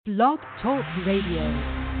Blog Talk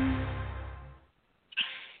Radio.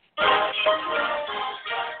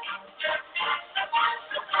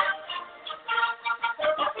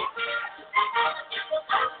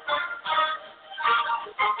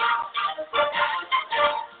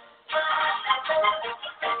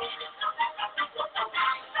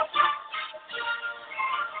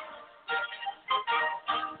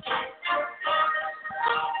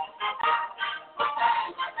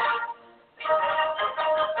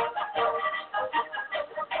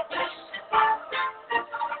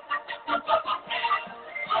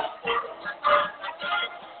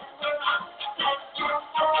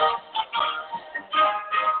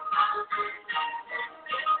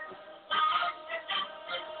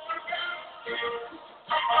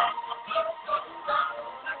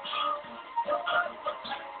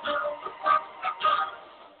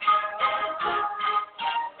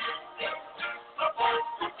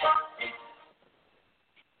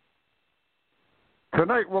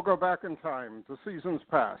 Tonight we'll go back in time to seasons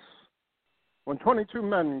past, when 22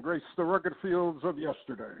 men graced the rugged fields of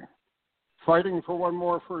yesterday, fighting for one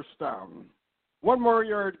more first down, one more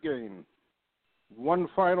yard gain, one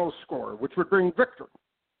final score, which would bring victory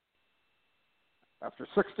after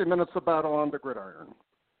 60 minutes of battle on the gridiron.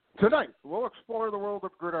 Tonight we'll explore the world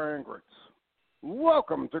of Gridiron Greats.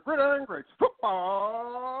 Welcome to Gridiron Greats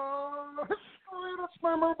Football History and its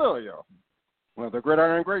Memorabilia, with the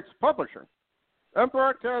Gridiron Greats Publishing and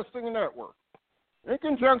Broadcasting Network, in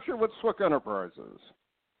conjunction with Swick Enterprises.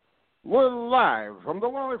 We're live from the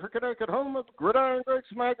Wallingford, Connecticut home of Gridiron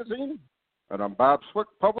Greats Magazine, and I'm Bob Swick,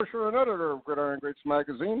 publisher and editor of Gridiron Greats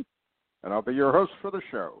Magazine, and I'll be your host for the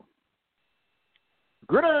show.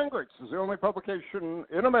 Gridiron Greats is the only publication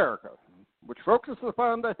in America which focuses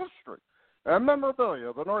upon the history and memorabilia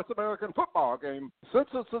of the North American football game since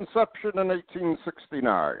its inception in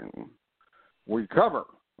 1869. We cover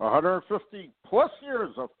 150-plus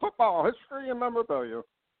years of football history and memorabilia,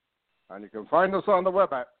 and you can find us on the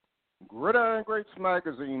web at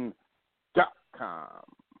gridirongreatsmagazine.com.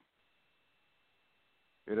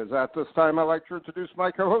 It is at this time I'd like to introduce my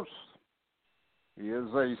co-host. He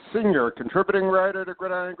is a senior contributing writer to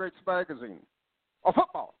Gridiron Greats Magazine, a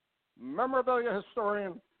football memorabilia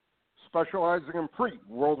historian specializing in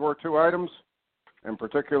pre-World War II items, in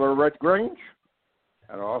particular Red Grange,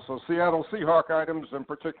 and also Seattle Seahawk items, in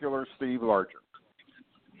particular Steve Largent.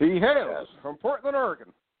 He hails from Portland,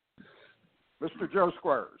 Oregon, Mr. Joe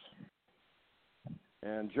Squires.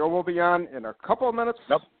 And Joe will be on in a couple of minutes.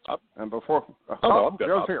 Yep. And before... I'm good.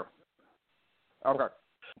 Joe's here. Okay.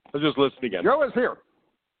 I was just listening again. Joe is here.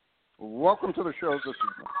 Welcome to the show this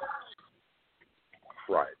evening.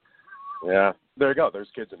 Right. Yeah. There you go.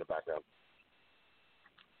 There's kids in the background.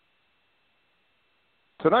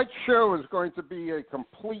 Tonight's show is going to be a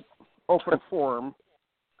complete open forum,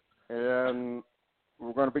 and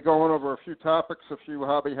we're going to be going over a few topics, a few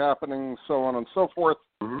hobby happenings, so on and so forth.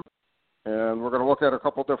 Mm-hmm. And we're going to look at a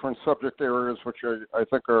couple different subject areas which I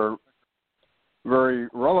think are very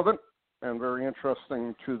relevant and very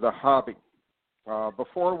interesting to the hobby.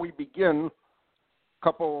 Before we begin, a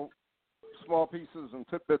couple small pieces and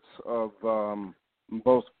tidbits of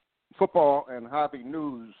both football and hobby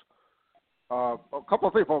news. A couple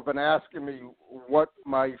of people have been asking me what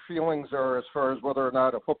my feelings are as far as whether or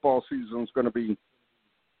not a football season is going to be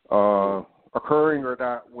occurring or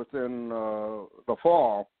not within the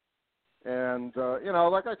fall. And,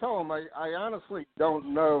 like I told them, I honestly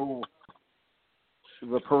don't know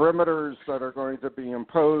the perimeters that are going to be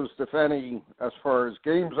imposed, if any, as far as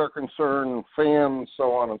games are concerned, fans,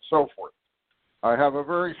 so on and so forth. I have a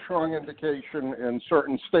very strong indication in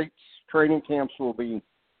certain states training camps will be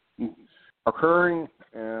occurring,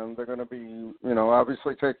 and they're going to be,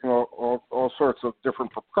 obviously taking all sorts of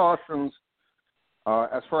different precautions.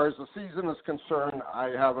 As far as the season is concerned, I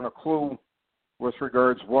haven't a clue with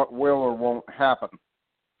regards what will or won't happen.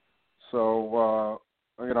 So,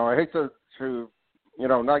 I hate to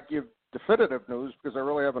not give definitive news because I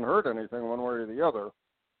really haven't heard anything one way or the other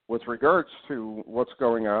with regards to what's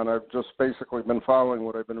going on. I've just basically been following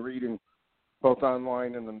what I've been reading both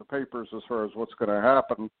online and in the papers as far as what's going to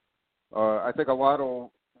happen. I think a lot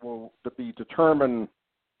will be determined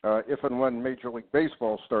if and when Major League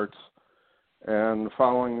Baseball starts, and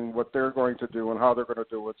following what they're going to do and how they're going to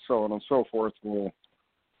do it, so on and so forth,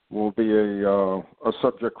 will be a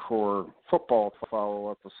subject for football to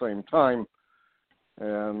follow at the same time.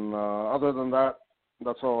 And other than that,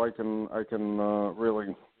 that's all I can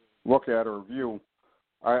really look at or view.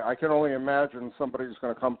 I can only imagine somebody's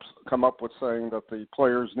going to come up with saying that the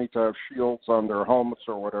players need to have shields on their helmets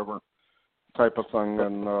or whatever type of thing,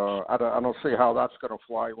 and I don't see how that's going to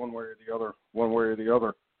fly one way or the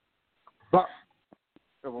other. but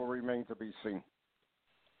it will remain to be seen.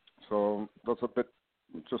 So that's a bit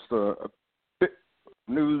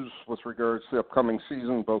news with regards to the upcoming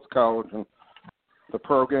season, both college and the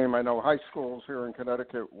pro game. I know high schools here in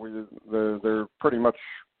Connecticut, they're pretty much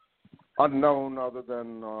unknown other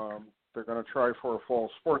than they're going to try for a fall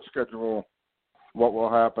sports schedule. What will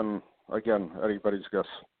happen, again, anybody's guess.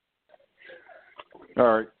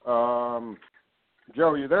 All right.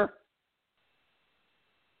 Joe, you there?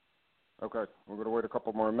 Okay. We're going to wait a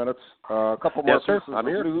couple more minutes. A couple more pieces of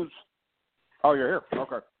news. Oh, you're here.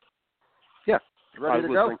 Okay. Yeah. Ready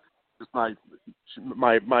to go? Just my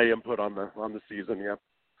input on the season. Yeah.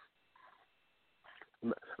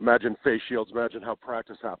 Imagine face shields. Imagine how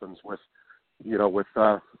practice happens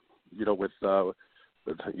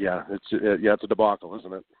it's a debacle,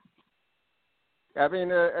 isn't it? I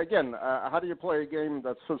mean, again, how do you play a game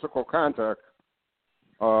that's physical contact?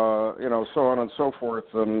 So on and so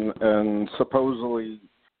forth, and supposedly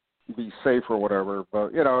be safe or whatever. But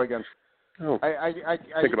again,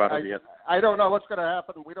 think about it. I don't know what's going to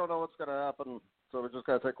happen. We don't know what's going to happen. So we just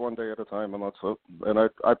got to take one day at a time, and that's it. And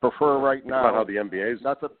I prefer right now. Think about how the NBA's.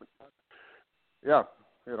 Yeah.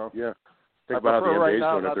 Think about how the NBA's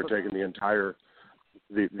doing it. They're taking the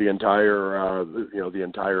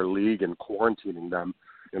entire league and quarantining them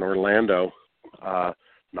in Orlando,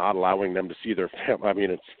 not allowing them to see their family. I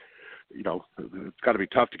mean, it's got to be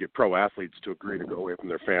tough to get pro athletes to agree to go away from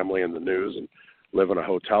their family and the news and live in a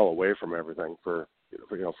hotel away from everything for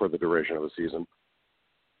the duration of the season.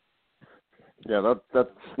 Yeah, that's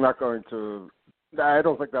not going to. I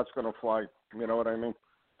don't think that's going to fly. You know what I mean?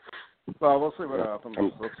 Well, we'll see what happens.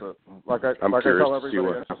 That's it. I'm I curious tell to see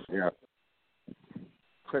everybody, what happens. Yeah.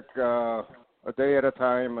 Take a day at a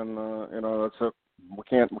time, and that's it. We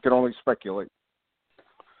can only speculate.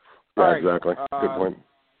 Yeah, right. Exactly. Good point.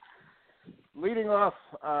 Leading off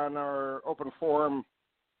on our open forum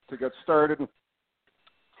to get started,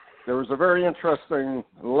 there was a very interesting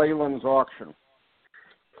Leyland's auction,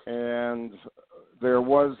 and there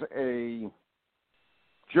was a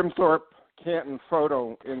Jim Thorpe Canton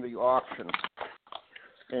photo in the auction,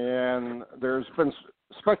 and there's been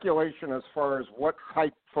speculation as far as what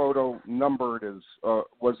type photo number it is.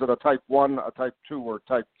 Was it a type 1, a type 2, or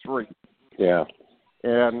type 3? Yeah.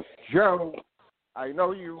 And Joe, I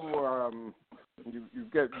know you've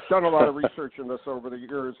done a lot of research in this over the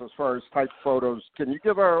years as far as type photos. Can you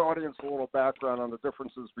give our audience a little background on the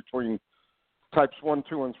differences between types 1,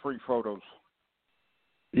 2, and 3 photos?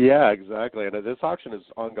 Yeah, exactly. And this auction is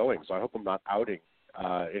ongoing, so I hope I'm not outing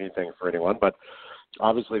anything for anyone. But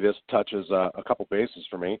obviously, this touches a couple bases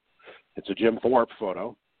for me. It's a Jim Thorpe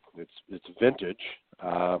photo. It's vintage.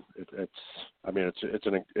 It's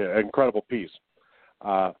an incredible piece.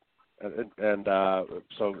 So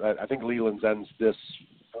I think Leland's ends this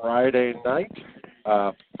Friday night,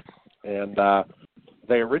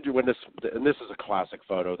 they originally and this is a classic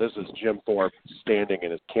photo. This is Jim Thorpe standing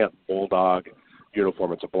in his Canton Bulldog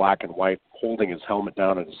uniform. It's a black and white, holding his helmet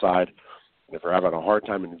down at his side. And if you're having a hard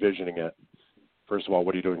time envisioning it, first of all,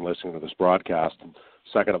 what are you doing listening to this broadcast? And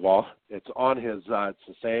second of all, it's on his. It's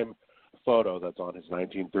the same photo that's on his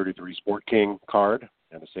 1933 Sport King card,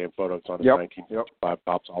 and the same photo that's on his 1955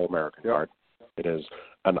 Topps All-American card. It is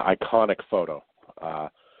an iconic photo.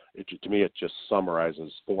 To me, it just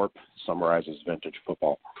summarizes Thorpe, summarizes vintage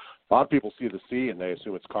football. A lot of people see the C and they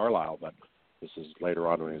assume it's Carlisle, but this is later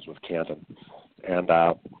on when he was with Canton. And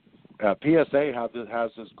PSA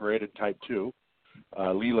has this graded Type 2.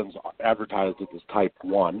 Leland's advertised it as Type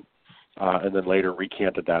 1, and then later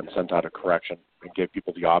recanted that and sent out a correction and gave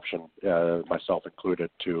people the option, myself included,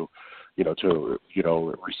 to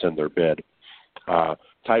rescind their bid.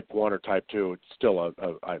 Type 1 or Type 2, it's still, like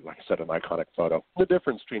I said, an iconic photo. The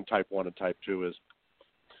difference between Type 1 and Type 2 is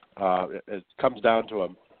it comes down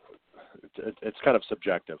to it's kind of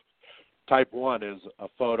subjective. Type 1 is a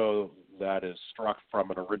photo that is struck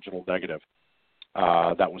from an original negative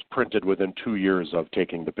that was printed within 2 years of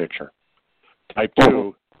taking the picture. Type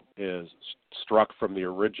 2 is struck from the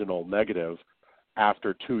original negative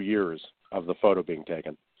after 2 years of the photo being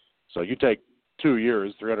taken. So you take 2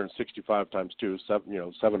 years, 365 times 2,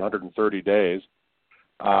 730 days.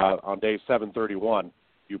 On day 731,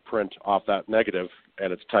 you print off that negative,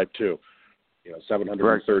 and it's Type 2.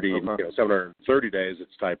 730, right. 730 days,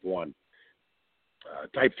 it's Type 1.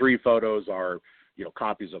 Type 3 photos are,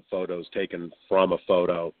 copies of photos taken from a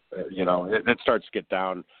photo. It starts to get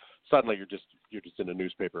down. Suddenly, you're just into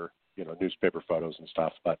newspaper photos and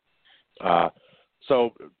stuff. But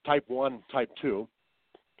so Type 1, Type 2.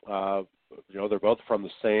 They're both from the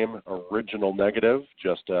same original negative,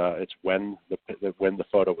 just it's when the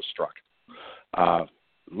photo was struck.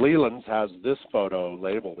 Leland's has this photo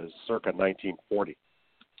labeled as circa 1940,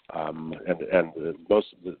 and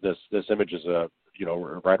most of this image is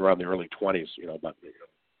right around the early 20s, about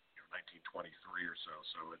 1923 or so.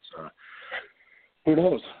 So it's who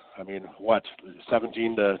knows? I mean, what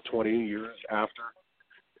 17 to 20 years after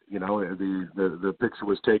the picture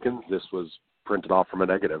was taken, this was printed off from a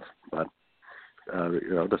negative, but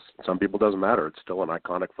some people it doesn't matter. It's still an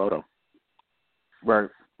iconic photo. Right.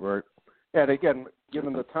 And again,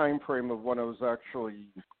 given the time frame of when it was actually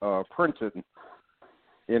printed, say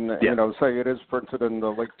it is printed in the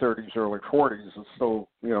late 30s, early 40s, it's still,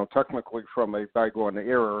 technically from a bygone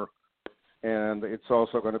era, and it's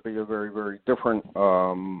also going to be a very, very different,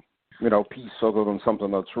 piece other than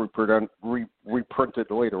something that's reprinted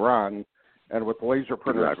later on. And with laser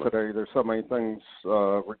printers today, there's so many things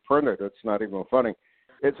reprinted, it's not even funny.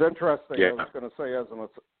 It's interesting. Yeah. I was going to say, as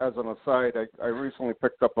an aside, I recently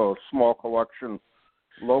picked up a small collection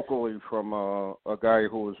locally from a guy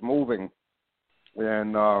who was moving,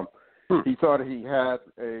 and he thought he had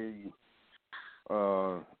a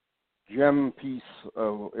gem piece.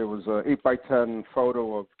 It was an 8x10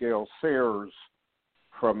 photo of Gail Sayers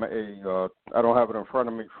from I don't have it in front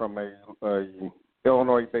of me, from a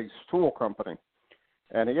Illinois-based tool company.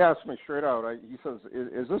 And he asked me straight out, he says,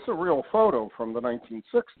 is this a real photo from the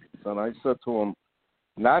 1960s? And I said to him,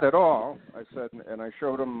 not at all. I said, and I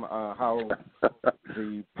showed him how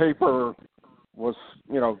the paper was,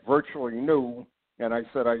 virtually new. And I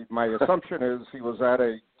said, my assumption is he was at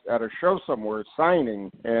a show somewhere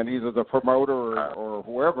signing, and either the promoter or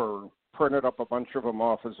whoever printed up a bunch of them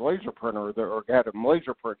off his laser printer or had them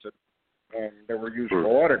laser printed, and they were used for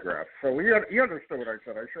autographs. So he understood what I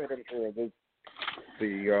said. I showed him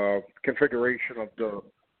the configuration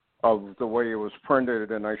of the way it was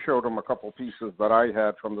printed, and I showed him a couple pieces that I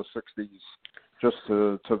had from the 60s just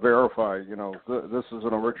to verify, this is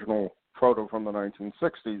an original photo from the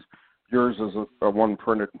 1960s. Yours is a one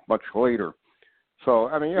printed much later. So,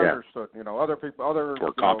 I mean, he understood, other people,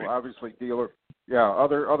 obviously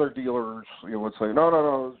other dealers, would say,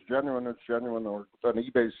 no, it's genuine, or an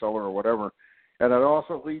eBay seller or whatever. And it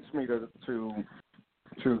also leads me to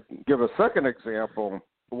give a second example.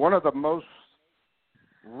 One of the most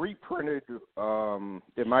reprinted,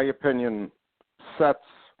 in my opinion,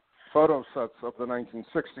 photo sets of the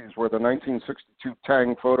 1960s were the 1962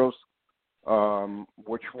 Tang photos,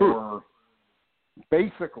 which were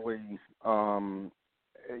basically,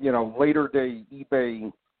 later day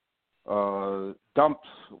eBay dumps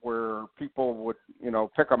where people would,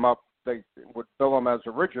 pick them up. They would bill them as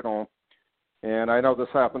original. And I know this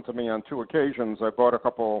happened to me on 2 occasions. I bought a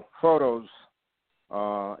couple photos,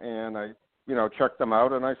 and I, checked them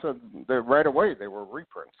out, and I said right away they were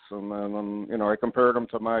reprints. And then, I compared them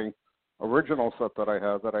to my original set that I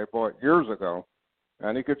had that I bought years ago,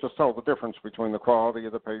 and you could just tell the difference between the quality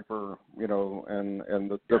of the paper,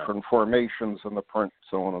 and the different formations and the print,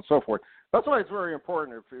 so on and so forth. That's why it's very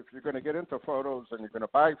important if you're going to get into photos and you're going to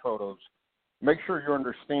buy photos, make sure you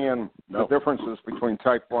understand the differences between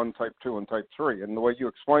Type 1, Type 2, and Type 3. And the way you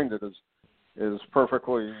explained it is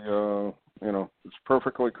perfectly, it's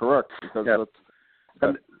perfectly correct, because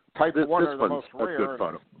Type 1 are the most rare. Good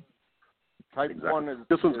photo. Type 1 is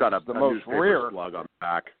this one's got the most rare. Slug on the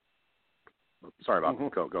back. Sorry about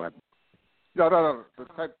that. Go ahead. No. The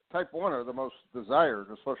type 1 are the most desired,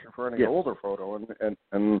 especially for any older photo.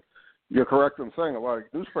 And you're correct in saying a lot of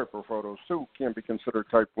newspaper photos, too, can be considered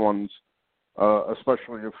Type 1s.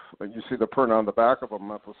 Especially if you see the print on the back of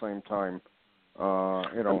them at the same time.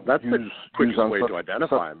 That's the quickest way to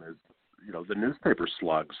identify them is, the newspaper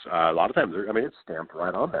slugs. A lot of times, it's stamped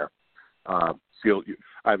right on there. I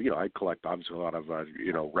collect obviously a lot of,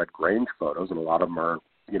 Red Grange photos, and a lot of them are,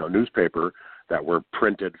 newspaper that were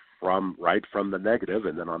printed from the negative,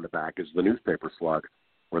 and then on the back is the newspaper slug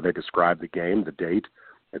where they describe the game, the date,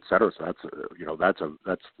 et cetera. So that's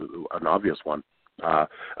an obvious one.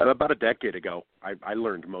 About a decade ago, I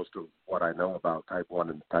learned most of what I know about Type 1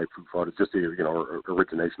 and Type 2 photos, just the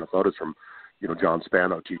origination of photos from, John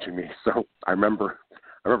Spano teaching me. So I remember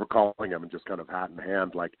calling him and just kind of hat in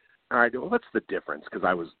hand, like, all right, well, what's the difference? Because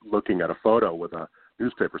I was looking at a photo with a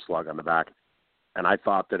newspaper slug on the back, and I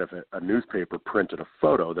thought that if a newspaper printed a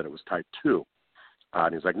photo that it was Type 2.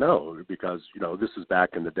 And he's like, no, because, this is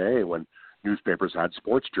back in the day when newspapers had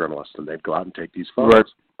sports journalists, and they'd go out and take these photos.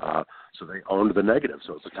 Right. So they owned the negative,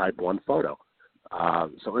 so it's a Type 1 photo.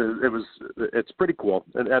 So it's pretty cool.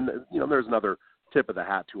 And there's another tip of the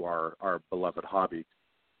hat to our beloved hobby,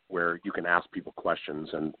 where you can ask people questions,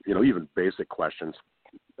 and, even basic questions.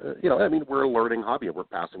 We're a learning hobby, and we're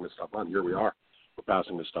passing this stuff on. Here we are. We're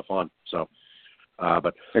passing this stuff on. So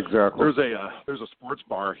But exactly. There's a sports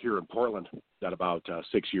bar here in Portland that about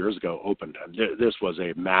 6 years ago opened, and this was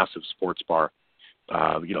a massive sports bar.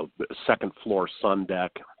 Second floor sun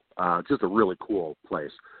deck, just a really cool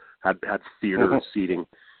place. Had theater seating,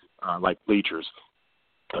 like bleachers,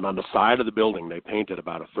 and on the side of the building they painted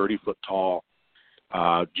about a 30-foot tall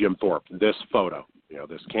Jim Thorpe. This photo,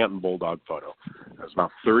 this Canton Bulldog photo, it's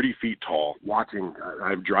about 30 feet tall. Watching,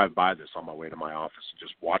 I drive by this on my way to my office,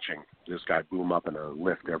 just watching this guy boom up in a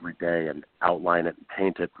lift every day and outline it and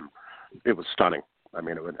paint it. It was stunning. I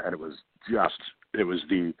mean, it was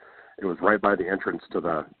right by the entrance to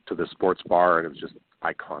the sports bar, and it was just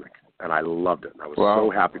iconic. And I loved it. And I was so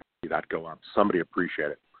happy to see that go up. Somebody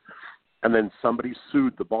appreciated it. And then somebody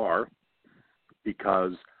sued the bar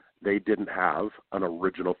because they didn't have an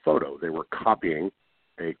original photo. They were copying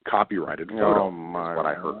a copyrighted photo. Oh, my what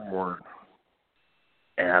I heard. Lord.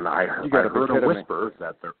 And I heard a whisper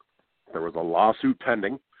that there was a lawsuit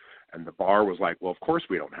pending, and the bar was like, well, of course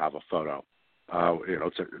we don't have a photo. And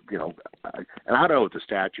I don't know what the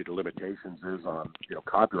statute of limitations is on,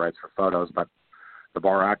 copyrights for photos, but the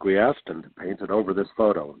bar acquiesced and painted over this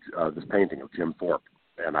photo, this painting of Jim Thorpe.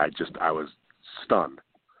 And I was stunned.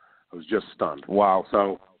 I was just stunned. Wow.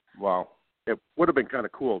 So, it would have been kind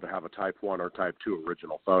of cool to have a Type 1 or Type 2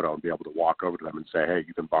 original photo and be able to walk over to them and say, hey,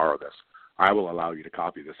 you can borrow this. I will allow you to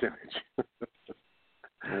copy this image.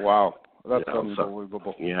 Wow. That's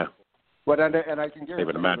unbelievable. So, yeah. But and I can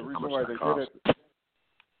guarantee the reason why they did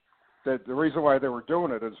it, the reason why they were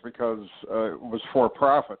doing it is because it was for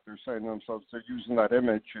profit. They're saying to themselves they're using that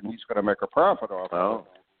image and he's going to make a profit off of it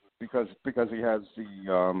because he has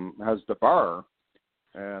the bar,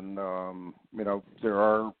 and there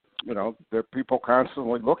are people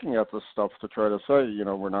constantly looking at this stuff to try to say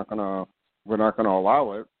we're not going to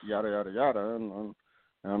allow it, yada yada yada, and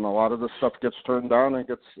a lot of this stuff gets turned down and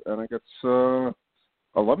it gets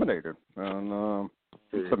eliminated, and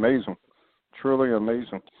it's amazing, truly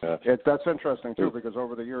amazing. Yeah. That's interesting too, because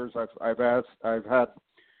over the years I've had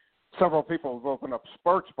several people who've opened up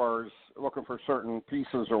sports bars looking for certain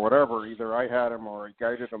pieces or whatever. Either I had them or I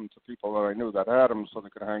guided them to people that I knew that had them, so they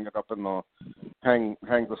could hang it up hang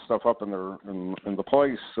the stuff up in the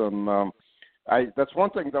place. And that's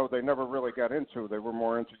one thing though they never really got into. They were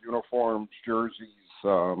more into uniforms, jerseys,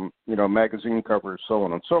 magazine covers, so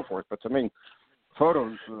on and so forth. But to me,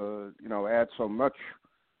 photos, add so much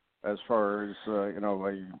as far as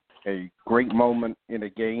a great moment in a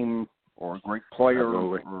game or a great player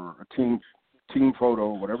or a team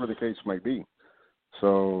photo, whatever the case may be.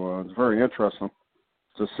 So it's very interesting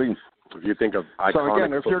to see. If you think of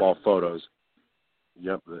iconic football photos,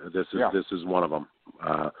 this is one of them.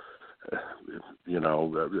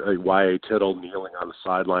 Y.A. Tittle kneeling on the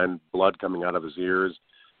sideline, blood coming out of his ears,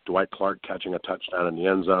 Dwight Clark catching a touchdown in the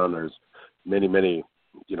end zone. There's many,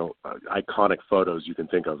 iconic photos you can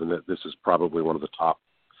think of, and this is probably one of the top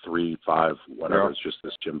 3, 5, whatever. It's just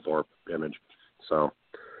this Jim Thorpe image. So,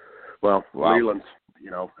 Leland's,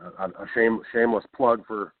 a shameless plug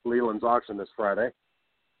for Leland's auction this Friday.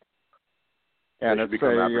 And it's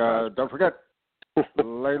don't forget,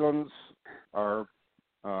 Leland's are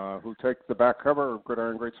who take the back cover of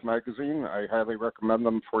Gridiron Greats magazine. I highly recommend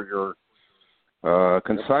them for your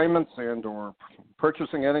consignments and or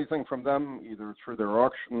purchasing anything from them, either through their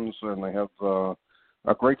auctions, and they have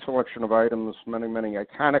a great selection of items. Many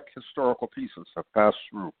iconic historical pieces have passed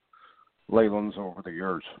through Leyland's over the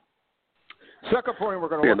years. Second point we're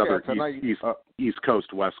going to look at tonight. East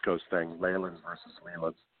Coast, West Coast thing, Leyland's versus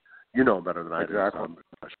Leland's. You know better than I do. Exactly.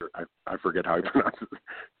 So I forget how you pronounce it.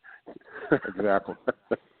 Exactly.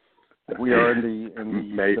 We are in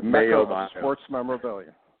the Mecca of sports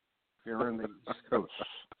memorabilia here in the East Coast.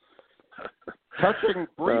 Touching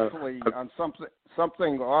briefly on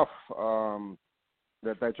something off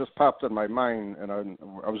that just popped in my mind, and I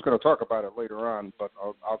was going to talk about it later on, but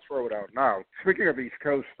I'll throw it out now. Speaking of East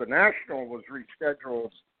Coast, the National was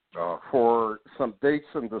rescheduled for some dates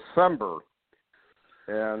in December,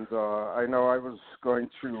 and I know I was going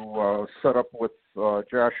to set up with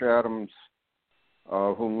Josh Adams,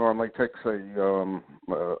 who normally takes a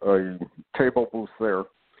table booth there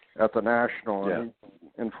at the National, and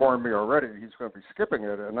he informed me already he's going to be skipping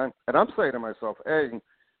it, and I'm saying to myself, A,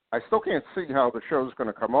 I still can't see how the show's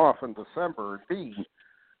going to come off in December. B,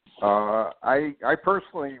 I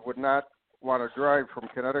personally would not want to drive from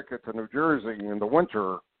Connecticut to New Jersey in the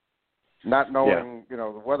winter, not knowing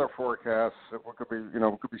the weather forecast. We could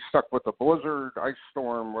be stuck with a blizzard, ice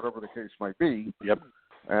storm, whatever the case might be. Yep.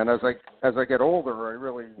 And as I get older, I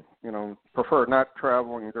really prefer not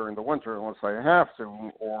traveling during the winter unless I have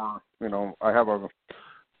to, or I have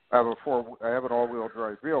I have an all-wheel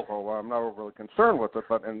drive vehicle. I'm not overly concerned with it,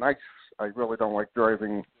 but in ice, I really don't like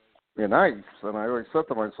driving in ice. And I always said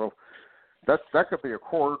to myself, that could be a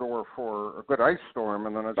corridor for a good ice storm,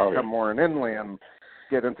 and then as you come more in inland,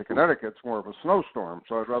 get into Connecticut, it's more of a snowstorm.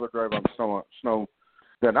 So I'd rather drive on snow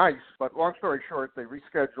than ice. But long story short, they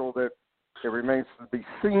rescheduled it. It remains to be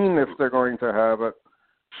seen if they're going to have it.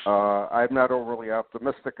 I'm not overly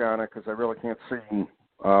optimistic on it because I really can't see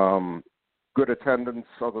good attendance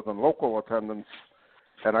other than local attendance,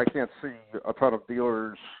 and I can't see a ton of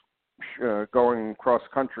dealers going cross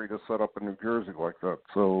country to set up in New Jersey like that.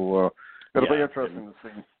 So it'll be interesting to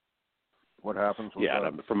see what happens with that.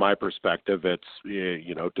 And from my perspective, it's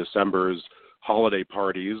December's holiday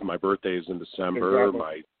parties. My birthday's in December. Exactly.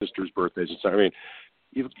 My sister's birthday's in December. I mean,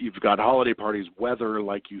 you've got holiday parties. Weather,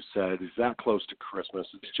 like you said, is that close to Christmas.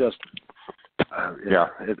 It's just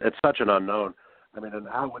it's such an unknown. I mean, and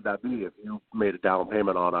how would that be if you made a down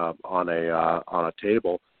payment on a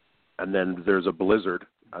table, and then there's a blizzard?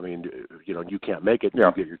 I mean, you can't make it.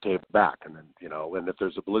 You get your table back, and then and if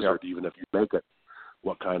there's a blizzard, even if you make it,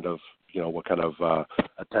 what kind of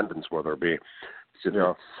attendance will there be?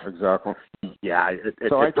 Exactly. Yeah,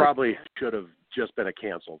 it probably should have just been a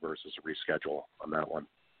cancel versus a reschedule on that one.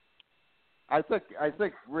 I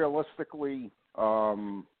think realistically,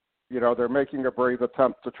 they're making a brave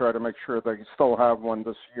attempt to try to make sure they still have one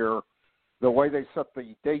this year. The way they set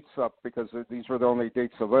the dates up, because these were the only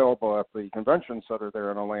dates available at the convention center there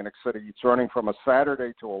in Atlantic City, it's running from a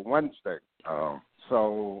Saturday to a Wednesday.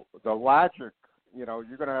 So the logic, you're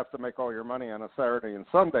going to have to make all your money on a Saturday and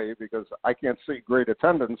Sunday because I can't see great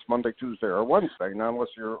attendance Monday, Tuesday, or Wednesday, not unless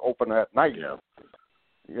you're open at night. Yeah.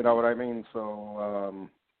 You know what I mean? So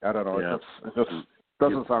I don't know. Yeah. It just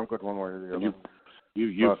doesn't sound good one way or the other.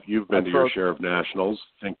 You've been to your share of nationals.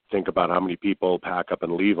 Think about how many people pack up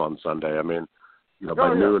and leave on Sunday. I mean,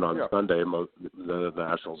 by noon on Sunday, the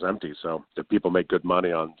national's empty. So the people make good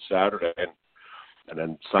money on Saturday, and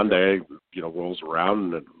then Sunday, rolls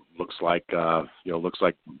around and it looks like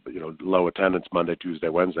low attendance Monday, Tuesday,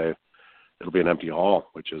 Wednesday. It'll be an empty hall,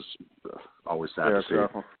 which is always sad to see.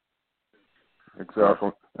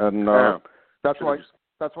 Exactly, and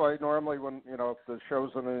that's why normally when if the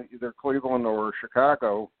show's in either Cleveland or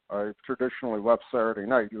Chicago, I've traditionally left Saturday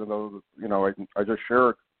night, even though I just share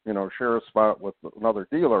a spot with another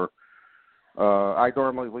dealer. I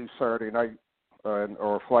normally leave Saturday night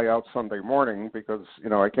or fly out Sunday morning because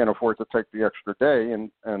I can't afford to take the extra day,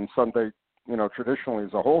 and Sunday traditionally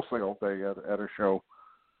is a wholesale day at a show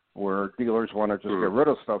where dealers want to just get rid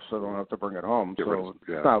of stuff so they don't have to bring it home.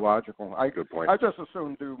 It's not logical. Good point. I just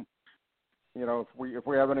assume do. If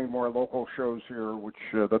we have any more local shows here, which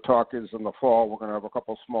the talk is in the fall, we're going to have a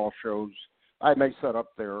couple small shows. I may set up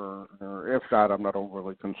there, or if not, I'm not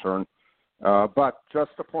overly concerned. But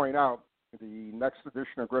just to point out, the next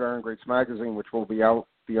edition of Gridiron Greats magazine, which will be out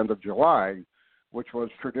at the end of July, which was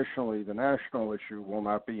traditionally the national issue, will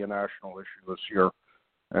not be a national issue this year.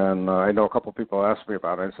 And I know a couple of people asked me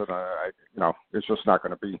about it. I said, it's just not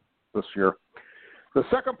going to be this year. The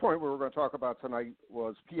second point we were going to talk about tonight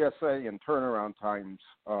was PSA and turnaround times.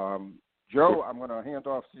 Joe, I'm going to hand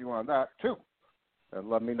off to you on that, too, and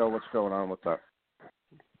let me know what's going on with that.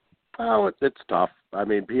 Oh, it's tough. I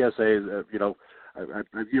mean, PSA,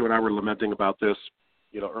 you and I were lamenting about this,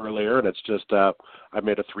 earlier, and it's just I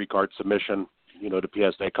made a 3-card submission, to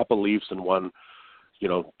PSA, a couple Leafs and one,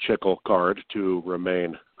 Chickle card to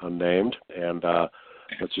remain unnamed, and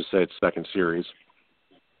let's just say it's second series,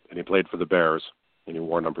 and he played for the Bears. And he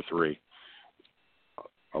wore number 3.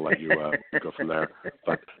 I'll let you go from there.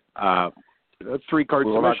 But a 3-card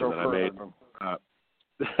submission that I made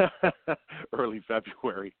early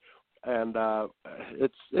February, and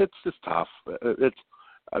it's just tough.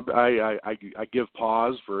 I give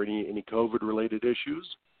pause for any COVID-related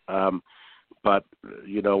issues, but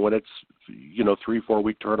when it's 3-4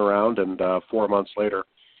 week turnaround and 4 months later,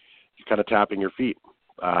 you're kind of tapping your feet.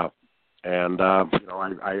 I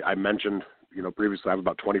mentioned. Previously I have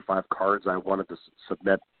about 25 cards I wanted to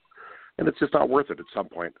submit, and it's just not worth it at some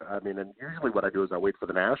point. I mean, and usually what I do is I wait for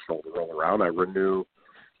the national to roll around. I renew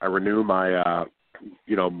my,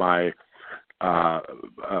 my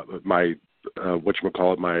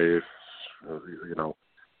whatchamacallit, my,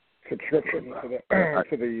 subscription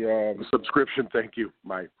to the subscription. Thank you.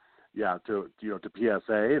 To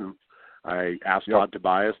PSA, and I asked Todd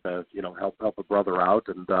Tobias to, help a brother out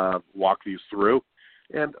and walk these through.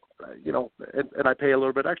 And, and I pay a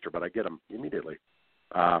little bit extra, but I get them immediately.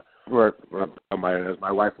 Right. As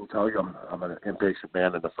my wife will tell you, I'm an impatient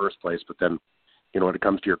man in the first place, but then, when it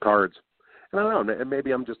comes to your cards, and I don't know, and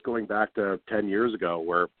maybe I'm just going back to 10 years ago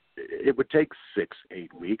where, it would take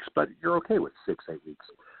 6-8 weeks, but you're okay with 6-8 weeks.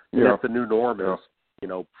 And Yeah. if the new norm is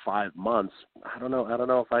 5 months, I don't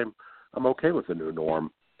know if I'm okay with the new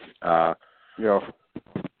norm. There's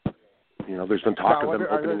been talk of them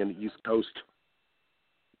opening an East Coast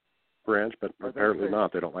branch, but apparently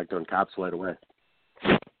not. They don't like to encapsulate away.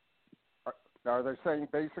 Now, are they saying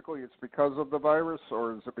basically it's because of the virus,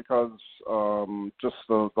 or is it because just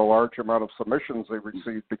the large amount of submissions they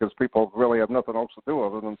received because people really have nothing else to do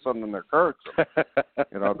other than send in their cards?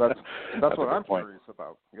 That's what I'm curious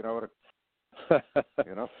about.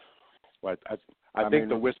 Well, I think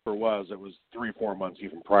the whisper was it was 3-4 months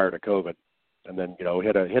even prior to COVID, and then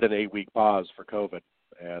hit an 8-week pause for COVID,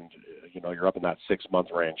 and you're up in that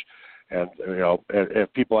 6-month range, and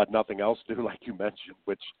if people had nothing else to do, like you mentioned,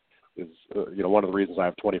 which is one of the reasons I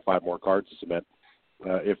have 25 more cards to submit.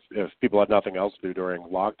 If people had nothing else to do during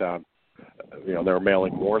lockdown, they were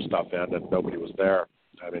mailing more stuff in and nobody was there.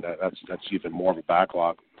 I mean, that's even more of a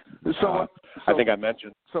backlog. I think I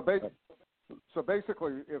mentioned. So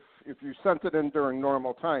basically, if you sent it in during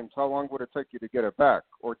normal times, how long would it take you to get it back?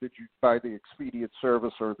 Or did you buy the Expedient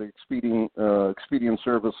service, or the Expedient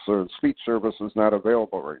service or speech service is not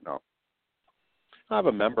available right now? I have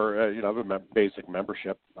a member, basic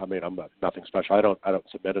membership. I mean, I'm nothing special. I don't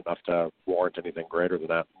submit enough to warrant anything greater than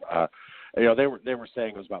that. They were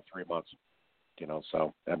saying it was about 3 months.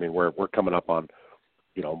 So I mean, we're coming up on,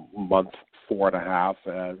 month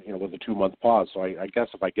 4.5. With a 2-month pause. So I guess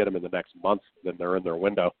if I get them in the next month, then they're in their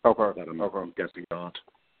window. Okay. Then I'm okay. guessing not.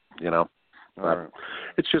 All right.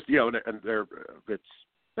 It's just and it's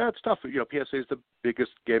tough. PSA is the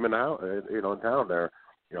biggest game in town. In town there.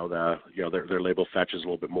 Their label fetches a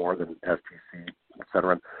little bit more than FGC, et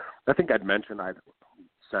cetera. And I think I'd mentioned I'd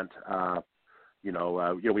sent, we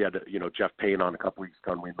had, Jeff Payne on a couple weeks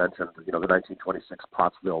ago, and we mentioned, the 1926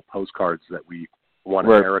 Pottsville postcards that we won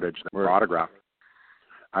in Heritage that were autographed.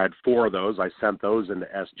 I had 4 of those. I sent those into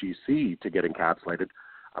SGC to get encapsulated.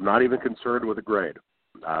 I'm not even concerned with a grade.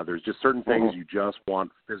 There's just certain things you just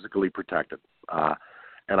want physically protected.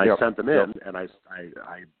 And I sent them in, and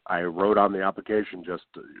I wrote on the application just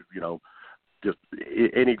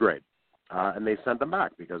any grade, and they sent them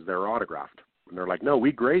back because they're autographed. And they're like, no,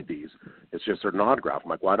 we grade these. It's just an autograph.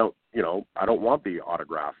 I'm like, well, I don't want the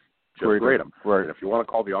autograph. Just grade them. Right. And if you want to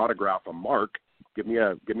call the autograph a mark, give me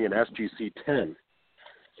an SGC 10.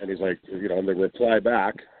 And he's like, and the reply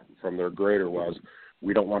back from their grader was,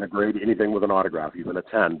 we don't want to grade anything with an autograph, even a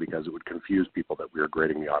 10, because it would confuse people that we are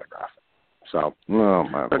grading the autograph. So,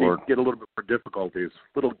 you get a little bit more difficulties.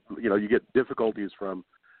 You get difficulties from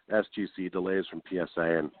SGC, delays from PSA,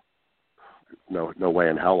 and no way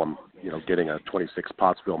in hell I'm, getting a 26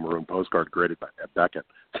 Pottsville maroon postcard graded at Beckett.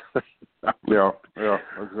 Yeah,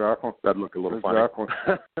 exactly. That'd look a little funny.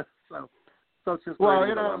 So it's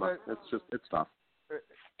just it's tough.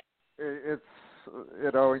 It's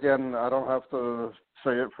again, I don't have to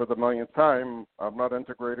say it for the millionth time. I'm not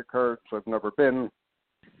into graded cards. I've never been.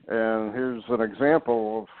 And here's an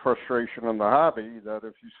example of frustration in the hobby, that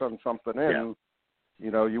if you send something in,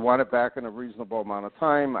 you want it back in a reasonable amount of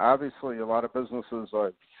time. Obviously, a lot of businesses,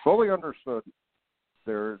 I've fully understood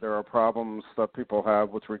there are problems that people have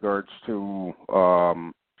with regards to,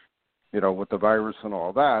 with the virus and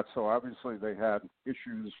all that. So obviously they had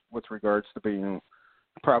issues with regards to being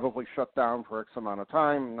probably shut down for X amount of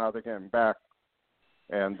time. Now they're getting back.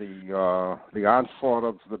 And the onslaught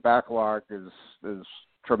of the backlog is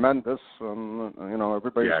tremendous, and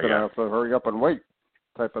everybody's going to have to hurry up and wait,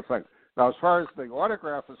 type of thing. Now, as far as the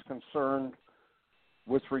autograph is concerned,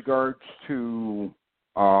 with regards to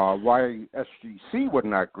why SGC would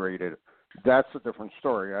not grade it, that's a different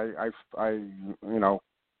story. I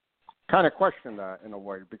kind of question that in a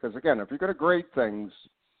way, because again, if you're going to grade things,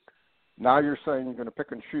 now you're saying you're going to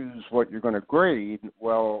pick and choose what you're going to grade.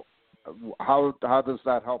 Well, how does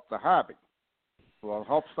that help the hobby? Well, it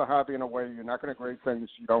helps the hobby in a way. You're not going to grade things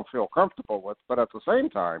you don't feel comfortable with, but at the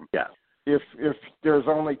same time, if there's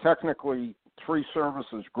only technically 3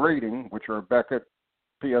 services grading, which are Beckett,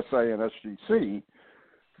 PSA, and SGC,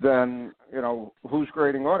 then who's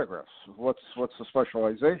grading autographs? What's the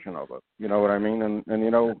specialization of it? You know what I mean? And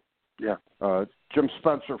Jim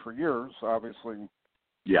Spencer for years, obviously,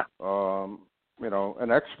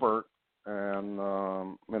 an expert. And,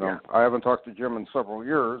 I haven't talked to Jim in several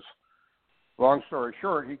years. Long story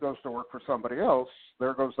short, he goes to work for somebody else.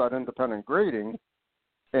 There goes that independent grading.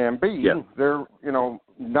 And B,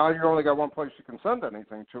 now you only got one place you can send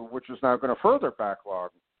anything to, which is now going to further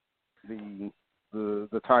backlog the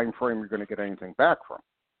time frame you're going to get anything back from.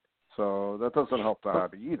 So that doesn't help the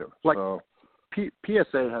hobby either.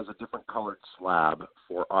 PSA has a different colored slab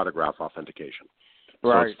for autograph authentication.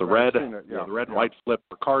 So it's the red, the red and white flip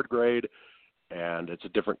for card grade, and it's a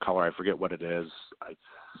different color. I forget what it is. I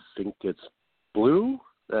think it's blue.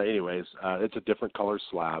 Anyways, it's a different color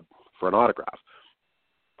slab for an autograph,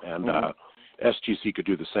 and SGC could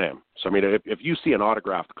do the same. So I mean, if you see an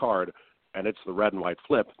autographed card and it's the red and white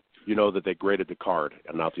flip, you know that they graded the card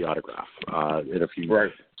and not the autograph. And if you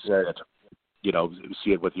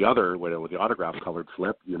see it with the autograph colored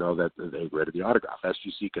flip, you know that they graded the autograph.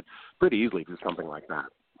 SGC could pretty easily do something like that.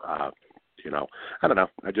 I don't know.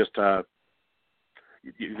 I just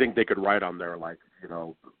you think they could write on there like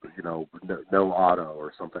no auto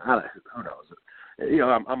or something? Who knows?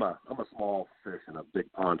 I'm a small fish in a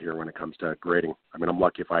big pond here when it comes to grading. I mean, I'm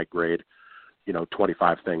lucky if I grade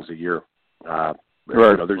 25 things a year.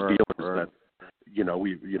 There's dealers that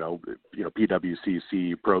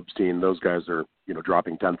PWCC, Probstein, those guys are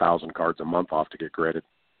dropping 10,000 cards a month off to get graded.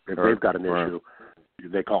 If they've got an issue,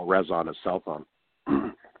 they call Rezon a cell phone.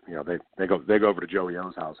 They go over to Joey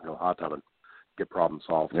O's house and go hot tub and get problem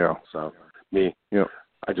solved. Yeah. So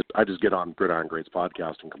I just get on Gridiron Greats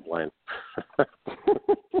podcast and complain.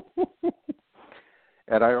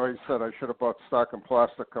 And I always said I should have bought stock in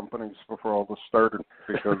plastic companies before all this started,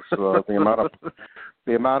 because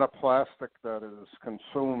the amount of plastic that is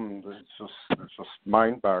consumed is just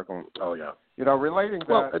mind-boggling. Oh yeah. Relating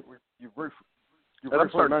that, I'm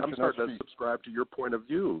starting to subscribe to your point of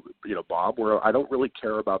view, Bob, where I don't really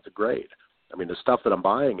care about the grade. I mean, the stuff that I'm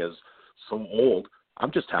buying is so old.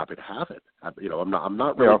 I'm just happy to have it. I'm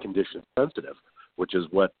not really condition sensitive, which is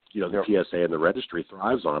what the PSA and the registry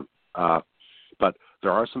thrives on. But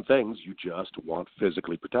there are some things you just want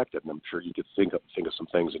physically protected, and I'm sure you could think of some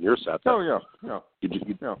things in your set. You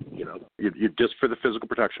just for the physical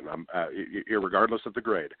protection. Irregardless of the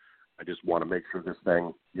grade, I just want to make sure this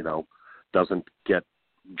thing, doesn't get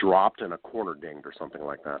dropped in a corner dinged or something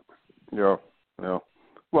like that. Yeah.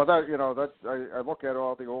 Well, I look at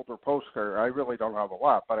all the older postcards. I really don't have a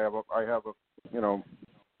lot, but I have a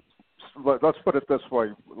let's put it this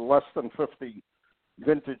way: less than 50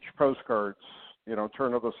 vintage postcards.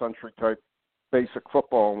 Turn of the century type basic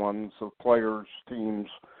football ones of players, teams,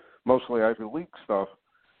 mostly Ivy League stuff.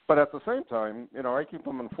 But at the same time, I keep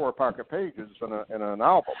them in 4 pocket pages in an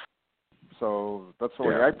album. So that's the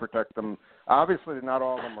way I protect them. Obviously, not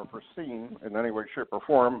all of them are pristine in any way, shape, or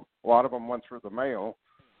form. A lot of them went through the mail,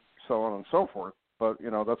 so on and so forth. But,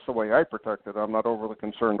 that's the way I protect it. I'm not overly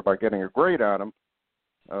concerned about getting a grade on them,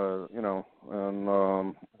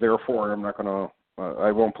 and therefore I'm not going to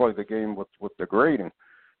I won't play the game with the grading.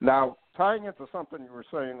 Now, tying into something you were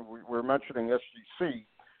saying, we're mentioning SGC.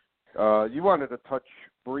 You wanted to touch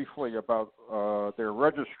briefly about their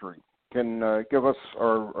registry. Can give us,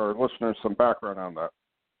 our listeners, some background on that.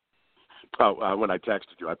 Oh, when I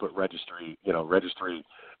texted you, I put registry,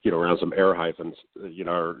 around some air hyphens,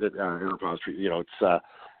 or air apostrophe. It's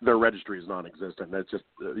their registry is non-existent. And it's just,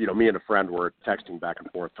 me and a friend were texting back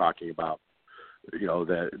and forth talking about,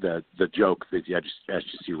 the joke that the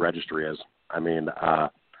SGC registry is. I mean,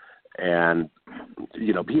 and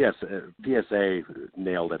PSA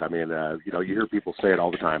nailed it. I mean, you hear people say it all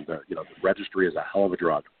the time. The registry is a hell of a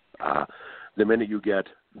drug. The minute you get,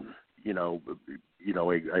 a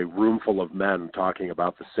room full of men talking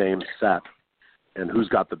about the same set and who's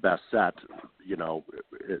got the best set,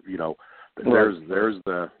 there's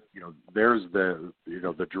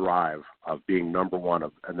the drive of being number one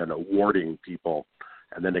and then awarding people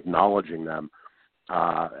and then acknowledging them.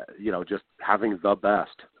 Just having the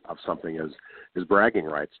best of something is bragging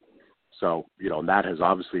rights. So, and that has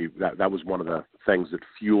obviously that was one of the things that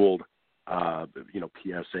fueled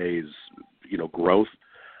PSA's growth,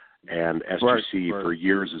 and SGC for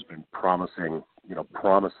years has been promising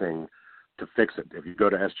to fix it. If you go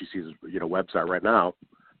to SGC's website right now,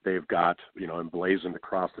 they've got emblazoned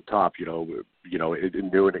across the top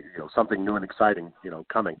something new and exciting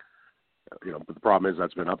coming. But the problem is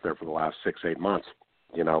that's been up there for the last 6-8 months.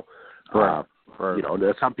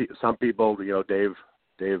 Some people,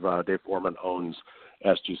 Dave Foreman owns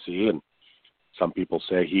SGC, and some people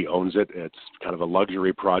say he owns it. It's kind of a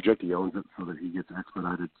luxury project. He owns it so that he gets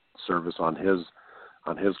expedited service on his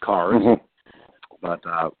cars. Mm-hmm. But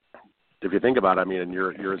if you think about it, I mean, in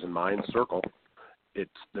yours and mine circle,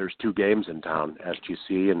 there's 2 games in town,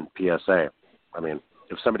 SGC and PSA. I mean,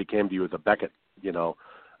 if somebody came to you with a Beckett,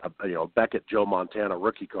 Beckett Joe Montana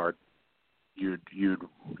rookie card, you'd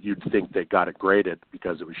think they got it graded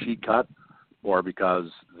because it was sheet cut, or because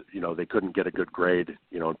they couldn't get a good grade,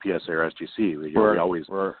 in PSA or SGC. We always,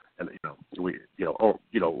 or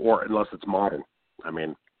unless it's modern. I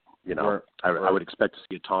mean, I would expect to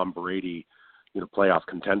see a Tom Brady, playoff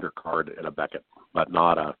contender card in a Beckett. but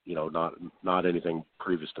not not anything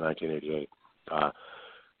previous to 1988.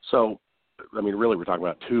 So, I mean, really, we're talking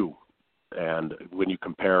about two. And when you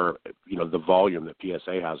compare, the volume that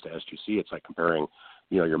PSA has to SGC, it's like comparing,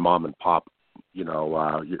 your mom and pop, your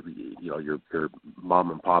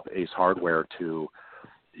mom and pop Ace Hardware to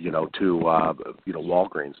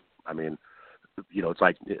Walgreens. I mean, it's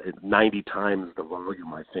like 90 times the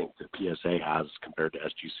volume, I think, that PSA has compared to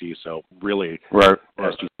SGC. So really, right.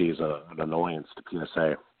 SGC is an annoyance to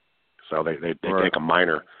PSA. So they take a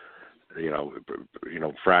minor,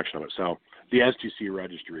 fraction of it. So the SGC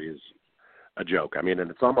registry is a joke. I mean,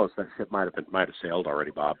 and it's almost that shit might have sailed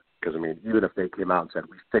already, Bob. Because I mean, even if they came out and said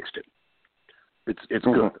we fixed it, it's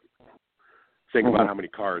mm-hmm. good. Think mm-hmm. about how many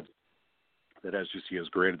cards that SGC has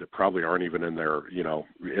graded that probably aren't even in their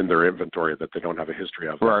inventory, that they don't have a history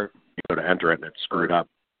of. Right. You go to enter it and it's screwed up.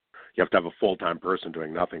 You have to have a full-time person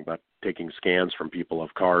doing nothing but taking scans from people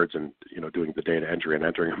of cards and doing the data entry and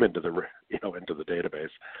entering them into the into the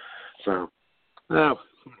database. So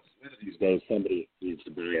these days somebody needs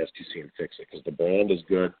to buy SGC and fix it because the brand is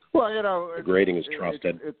good. Well, the grading is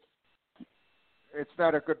trusted. It's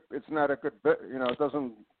not a good it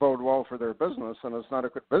doesn't bode well for their business, and it's not a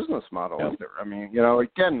good business model either. I mean,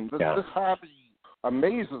 again, this hobby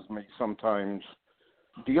amazes me sometimes,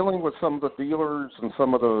 dealing with some of the dealers and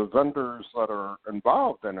some of the vendors that are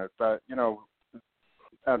involved in it, that,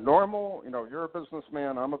 at normal, you're a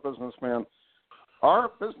businessman, I'm a businessman. Our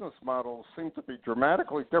business models seem to be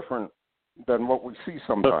dramatically different than what we see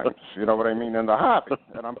sometimes, you know what I mean, in the hobby.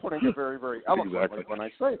 And I'm putting it very, very eloquently when I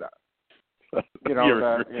say that.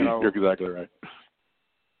 You're exactly right.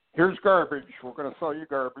 Here's garbage. We're going to sell you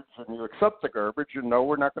garbage, and you accept the garbage.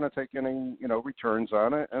 We're not going to take any, returns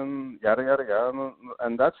on it, and yada, yada, yada,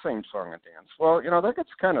 and that same song and dance. Well, that gets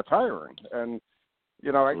kind of tiring. And,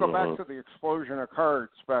 I go back to the explosion of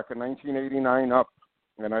cards back in 1989 up,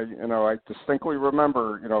 and I distinctly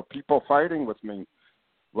remember, people fighting with me.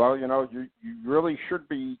 Well, you really should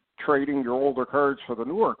be trading your older cards for the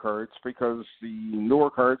newer cards because the newer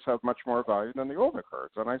cards have much more value than the older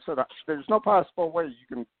cards. And I said, there's no possible way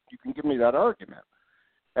you can give me that argument.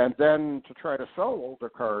 And then to try to sell older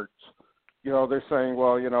cards, they're saying,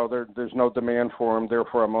 well, there's no demand for them,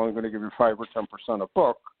 therefore I'm only going to give you 5 or 10% a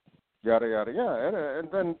book, yada, yada, yada. And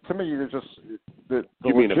then to me, there's just the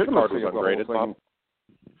you mean if the card legitimacy was of the ungraded, whole thing. Bob?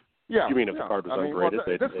 Yeah. You mean if the card was ungraded?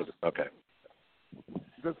 Okay.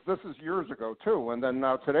 This is years ago, too. And then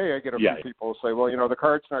now today I get a few people say, well, the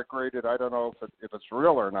card's not graded. I don't know if it's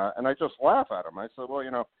real or not. And I just laugh at them. I said,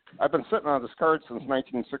 well, I've been sitting on this card since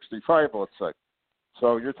 1965, let's say.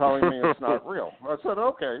 So you're telling me it's not real. I said,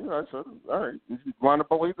 okay. I said, all right. If you want to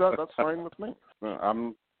believe that, that's fine with me.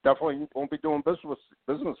 I'm definitely won't be doing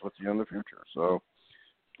business with you in the future. So,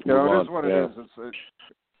 it is what it is. It's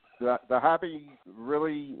the hobby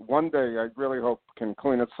really, one day, I really hope can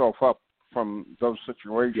clean itself up from those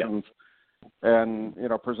situations and,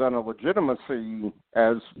 present a legitimacy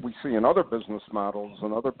as we see in other business models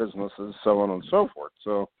and other businesses, so on and so forth.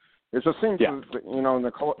 So it just seems,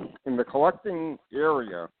 in the collecting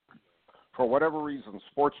area, for whatever reason,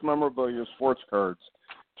 sports memorabilia, sports cards,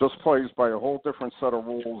 just plays by a whole different set of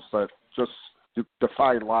rules that just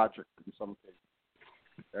defy logic in some cases.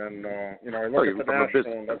 And, I look at the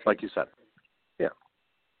national... That's like you said.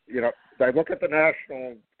 Yeah. I look at the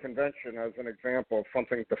national convention as an example of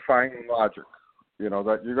something defying logic.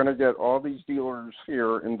 That you're going to get all these dealers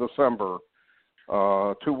here in December,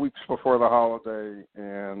 2 weeks before the holiday,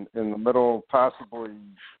 and in the middle, possibly,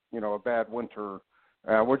 a bad winter.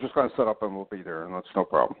 We're just going to set up and we'll be there, and that's no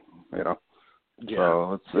problem. Yeah.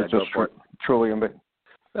 So it's just truly amazing.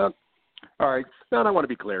 All right. Now, I want to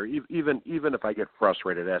be clear. Even if I get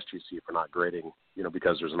frustrated at SGC for not grading,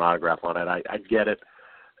 because there's an autograph on it, I get it.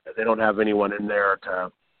 They don't have anyone in there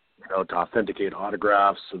to authenticate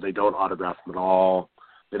autographs, so they don't autograph them at all.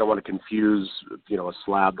 They don't want to confuse, a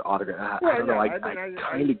slabbed autograph. I don't know. I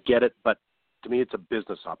kind of get it, but to me, it's a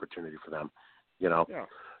business opportunity for them.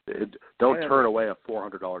 Don't turn away a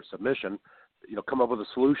 $400 submission. Come up with a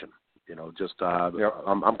solution.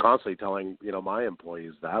 I'm constantly telling my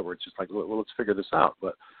employees that, where it's just like, well, let's figure this out,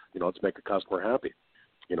 but let's make the customer happy.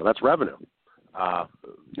 That's revenue.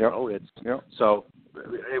 So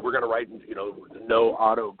hey, we're going to write no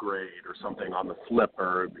auto grade or something on the flip,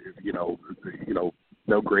 or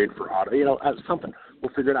no grade for auto, something.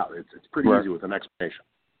 We'll figure it out. It's pretty easy with an explanation.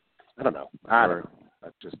 I don't know.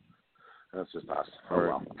 That's just us. Oh,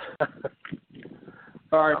 well.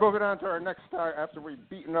 All right, moving on to our next after we've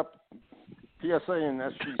beaten up PSA and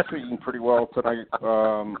SGC pretty well tonight.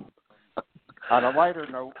 On a lighter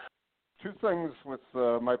note, two things with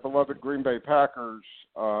my beloved Green Bay Packers.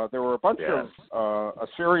 There were a bunch of a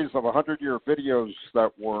series of 100-year videos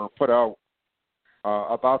that were put out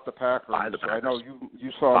about the Packers. I know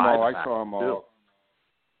you saw them all. I saw them all.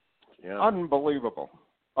 Yeah. Unbelievable.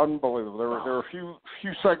 There were a few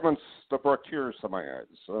segments that brought tears to my eyes,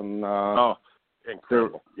 and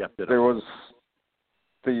incredible. There was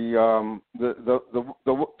the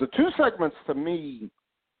two segments to me,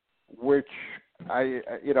 which I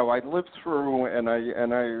lived through, and I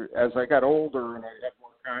as I got older and I had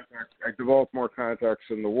more contacts, I developed more contacts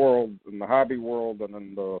in the world, in the hobby world, and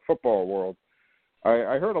in the football world.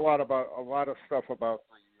 I heard a lot of stuff about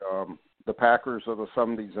the Packers of the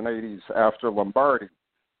 70s and 80s after Lombardi.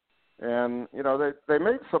 And, they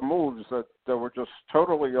made some moves that were just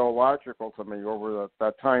totally illogical to me over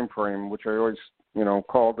that time frame, which I always,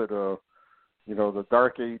 called it the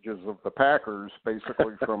dark ages of the Packers,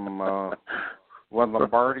 basically from when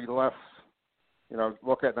Lombardi left.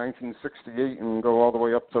 Look at 1968 and go all the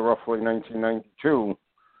way up to roughly 1992.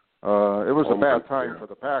 It was a bad time for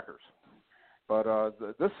the Packers. But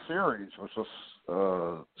this series was just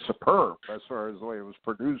superb as far as the way it was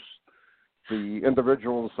produced. The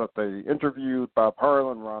individuals that they interviewed, Bob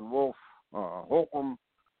Harlan, Ron Wolf, Holcomb,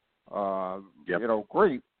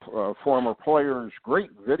 great former players, great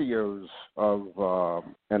videos of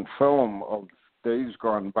and film of days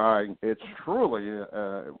gone by. It's truly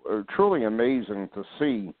amazing to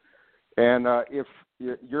see. And if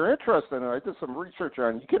you're interested in it, I did some research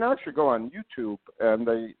on it. You can actually go on YouTube, and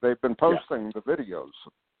they've been posting the videos,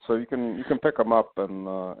 so you can pick them up and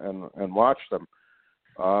watch them.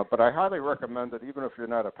 But I highly recommend it, even if you're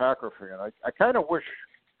not a Packer fan. I kind of wish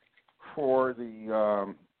for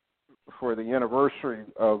the anniversary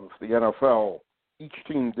of the NFL, each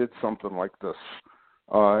team did something like this,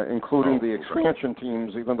 including the expansion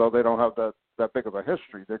teams. Even though they don't have that big of a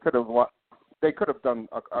history, they could have done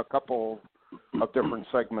a couple of different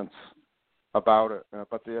segments about it.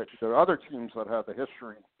 But the other teams that have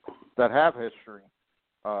history,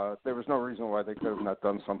 there was no reason why they could have not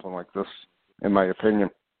done something like this, in my opinion.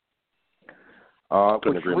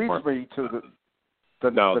 Which leads me to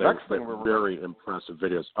the next thing. We're very impressive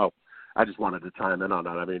videos. Oh, I just wanted to chime in on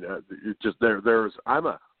that. I mean,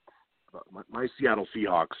 my Seattle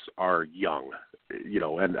Seahawks are young,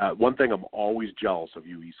 and one thing I'm always jealous of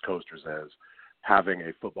you East Coasters is having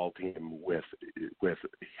a football team with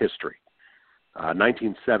history.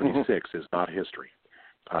 1976 is not history.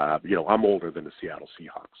 I'm older than the Seattle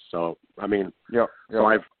Seahawks, so I mean,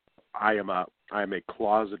 I am a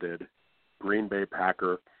closeted Green Bay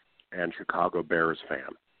Packer and Chicago Bears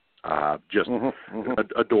fan.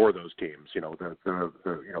 Adore those teams.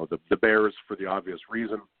 The Bears for the obvious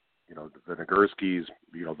reason. The Nagurskis,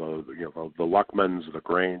 the Luckmans, the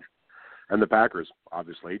Grange, and the Packers,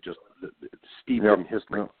 obviously, just steeped in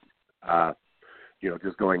history.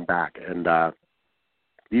 Just going back. And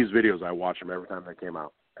these videos, I watch them every time they came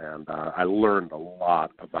out. And I learned a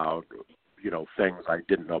lot about, things I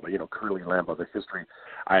didn't know. But, Curly Lambeau, the history,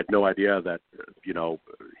 I had no idea that,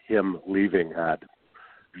 him leaving had,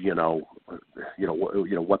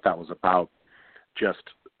 what that was about. Just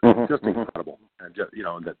incredible. And,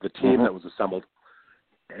 the team that was assembled.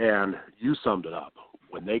 And you summed it up.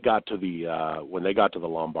 When they got to the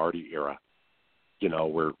Lombardi era,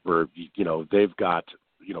 where they've got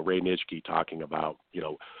Ray Nitschke talking about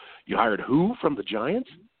you hired who from the Giants,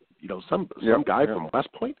 some guy from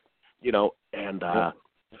West Point, and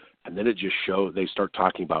then it just they start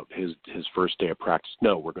talking about his first day of practice.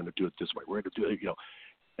 No, we're going to do it this way. We're going to do it,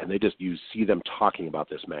 and you see them talking about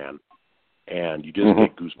this man, and you just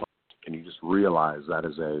get goosebumps, and you just realize that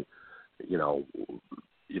is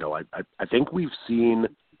I think we've seen,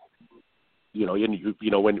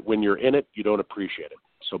 when you're in it, you don't appreciate it.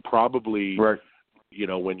 So probably,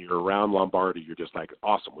 when you're around Lombardi, you're just like,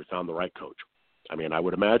 awesome, we found the right coach. I mean, I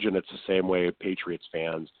would imagine it's the same way Patriots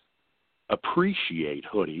fans appreciate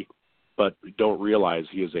Hoodie, but don't realize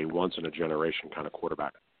he is a once-in-a-generation kind of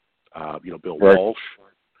quarterback. Bill Walsh.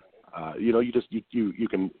 You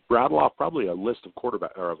can rattle off probably a list of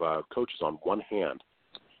coaches on one hand.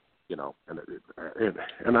 And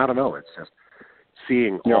I don't know. It's just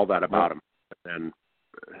seeing all that about him, and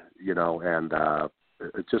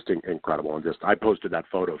it's just incredible. And I posted that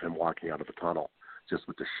photo of him walking out of the tunnel, just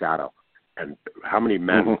with the shadow, and how many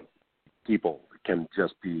people can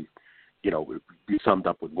just be summed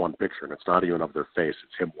up with one picture, and it's not even of their face.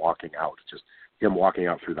 It's him walking out. It's just him walking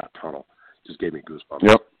out through that tunnel. Just gave me goosebumps.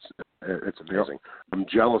 Yep. It's amazing. I'm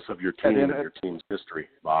jealous of your team and your team's history,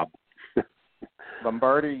 Bob.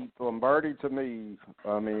 Lombardi to me,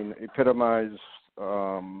 I mean, epitomized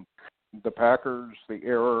the Packers, the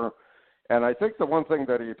era, And I think the one thing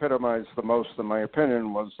that he epitomized the most, in my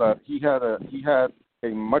opinion, was that he had a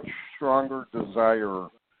much stronger desire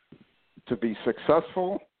to be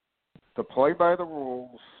successful, to play by the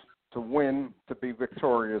rules, to win, to be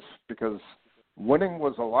victorious, because winning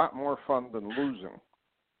was a lot more fun than losing.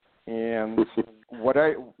 And what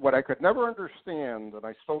I could never understand, and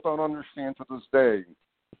I still don't understand to this day,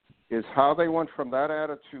 is how they went from that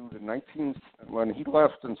attitude when he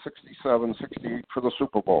left in 67, 68 for the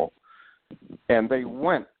Super Bowl, and they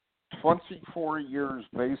went 24 years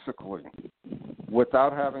basically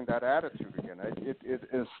without having that attitude again. It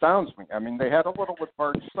astounds me. I mean, they had a little with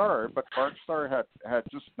Bart Starr, but Bart Starr had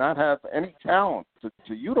just not have any talent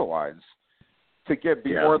to utilize to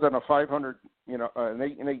be more than a 500,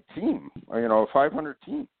 an 8 team, a 500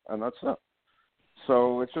 team, and that's it.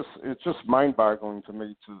 So it's just mind-boggling to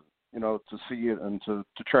me to see it and to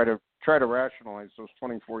try to rationalize those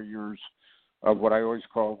 24 years of what I always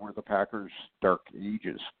call were the Packers' dark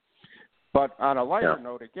ages. But on a lighter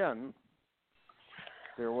note, again,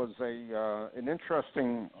 there was an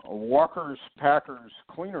interesting Walker's Packers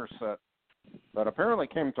cleaner set that apparently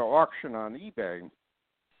came to auction on eBay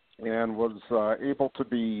and was able to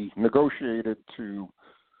be negotiated to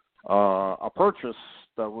a purchase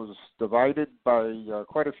that was divided by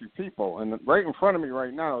quite a few people. And right in front of me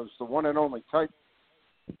right now is the one and only type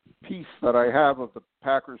piece that I have of the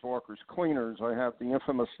Packers Walker's cleaners. I have the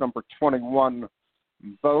infamous number 21,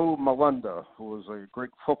 Bo Melinda, who was a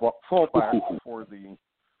great fullback for the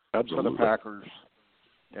Packers.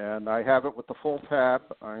 And I have it with the full tab.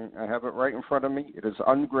 I have it right in front of me. It is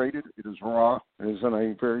ungraded. It is raw. It is in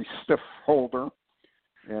a very stiff holder.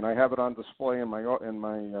 And I have it on display in my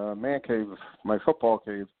man cave, my football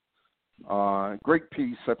cave. Great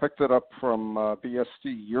piece. I picked it up from BST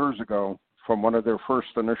years ago from one of their first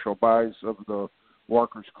initial buys of the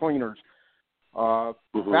Walker's cleaners.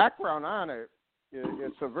 Background on it,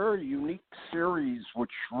 it's a very unique series which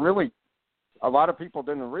really a lot of people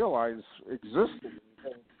didn't realize existed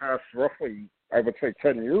in the past roughly, I would say,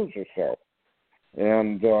 10 years or so.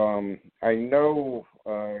 And I know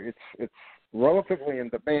it's relatively in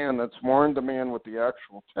demand. It's more in demand with the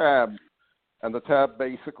actual tab. And the tab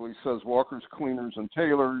basically says Walker's Cleaners and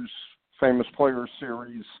Tailors, Famous Players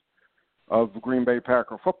Series of Green Bay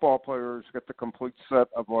Packer football players. Get the complete set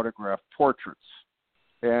of autographed portraits.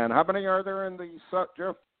 And how many are there in the set,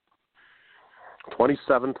 Jeff?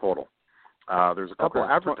 27 total. There's a couple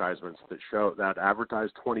advertisements that advertise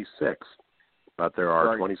 26, but there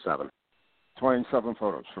are 27. 27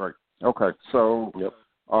 photos, right. Okay, so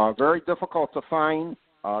very difficult to find.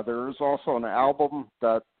 There is also an album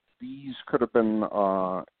that these could have been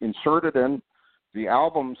inserted in. The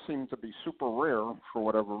albums seem to be super rare for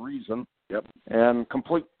whatever reason. Yep. And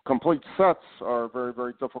complete sets are very,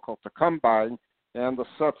 very difficult to come by, and the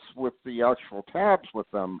sets with the actual tabs with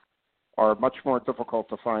them are much more difficult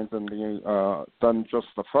to find than just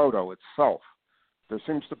the photo itself. There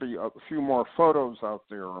seems to be a few more photos out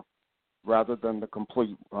there rather than the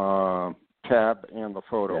complete tab and the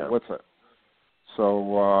photo with it.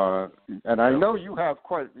 So, and I know you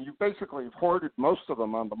basically hoarded most of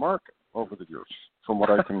them on the market over the years, from what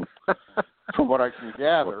I can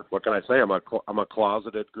gather. What can I say? I'm a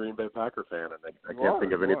closeted Green Bay Packer fan, and I can't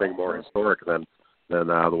think of anything more historic than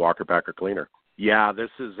the Walker Packer cleaner. Yeah, this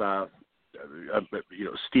is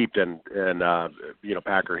steeped in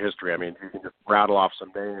Packer history. I mean, you can just rattle off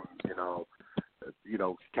some names.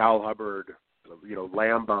 Cal Hubbard,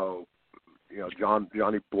 Lambeau,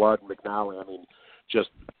 Johnny Blood McNally. I mean, just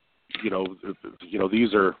these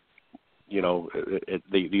are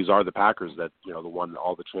these are the Packers that won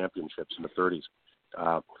all the championships in the 30s.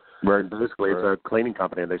 Basically, it's a cleaning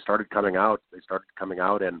company, and they started coming out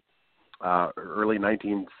in early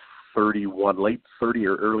 1931, late 30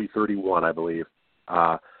 or early 31, I believe,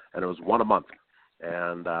 and it was one a month.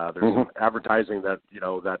 And there's some advertising that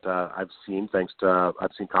I've seen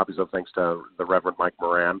copies of thanks to the Reverend Mike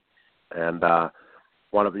Moran, and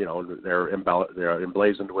one of they're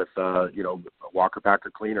emblazoned with Walker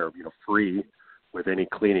Packer cleaner, free with any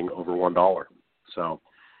cleaning over $1. So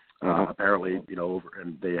apparently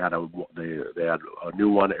and they had a new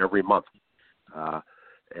one every month,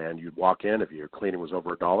 and you'd walk in, if your cleaning was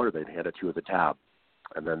over $1, they'd hand it to you with a tab,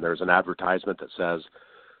 and then there's an advertisement that says,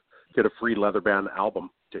 get a free leather bound album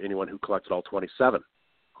to anyone who collected all 27.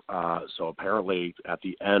 So apparently at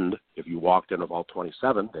the end, if you walked in with all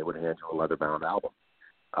 27, they would hand you a leather bound album.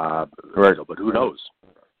 But who knows?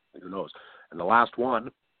 Who knows? And the last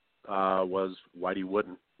one was Whitey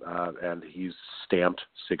Wooden, and he's stamped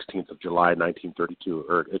 16th of July, 1932.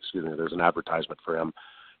 Or excuse me, there's an advertisement for him,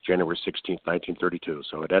 January 16th, 1932.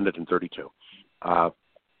 So it ended in 32.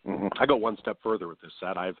 I go one step further with this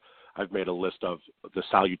set. I've made a list of the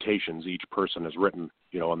salutations each person has written,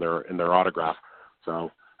 in their autograph.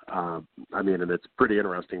 So, and it's pretty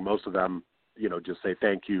interesting. Most of them, just say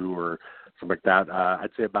thank you or something like that. I'd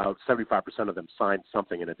say about 75% of them signed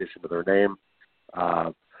something in addition to their name,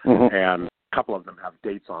 and a couple of them have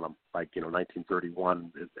dates on them, like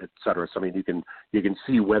 1931, et cetera. So you can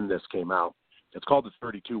see when this came out. It's called the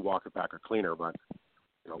 32 Walker Packer Cleaner, but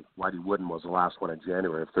Whitey Wooden was the last one in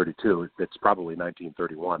January of 32. It's probably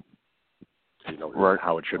 1931. Right.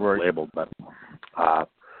 How it should be labeled, but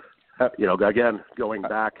again, going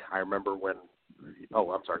back, I remember when.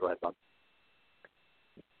 Oh, I'm sorry. Go ahead, Bob.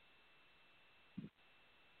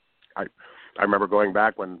 I remember going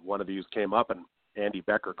back when one of these came up and Andy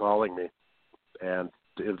Becker calling me and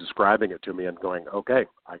describing it to me and going, okay,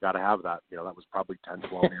 I got to have that. That was probably 10,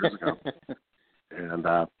 12 years ago. And,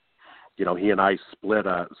 he and I split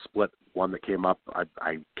one that came up.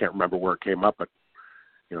 I can't remember where it came up, but,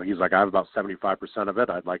 he's like, I have about 75% of it.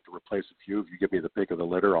 I'd like to replace a few. If you give me the pick of the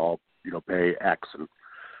litter, I'll, pay X. And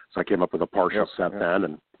so I came up with a partial set then.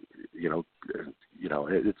 And,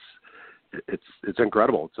 it's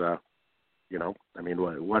incredible. It's,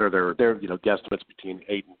 what are their guesstimates between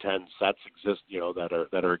 8 and 10 sets exist,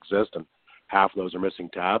 that exist, and half of those are missing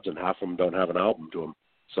tabs, and half of them don't have an album to them.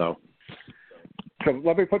 So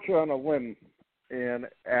let me put you on a limb and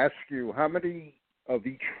ask you, how many of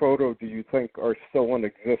each photo do you think are still in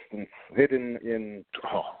existence, hidden in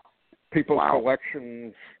people's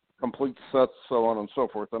collections, complete sets, so on and so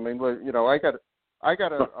forth? I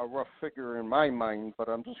got a rough figure in my mind, but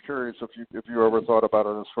I'm just curious if you ever thought about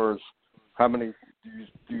it as far as how many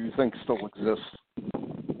do you think still exist?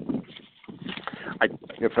 I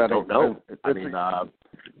don't know.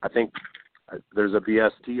 I think there's a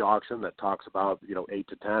VST auction that talks about 8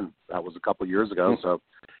 to 10. That was a couple years ago, so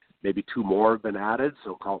maybe 2 more have been added,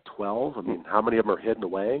 so call it 12. How many of them are hidden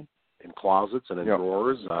away in closets and in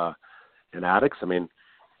drawers, in attics?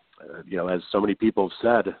 As so many people have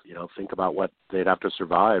said, think about what they'd have to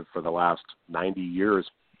survive for the last 90 years.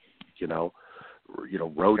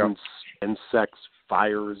 Rodents, insects,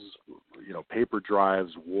 fires, paper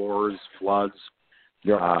drives, wars, floods,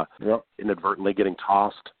 inadvertently getting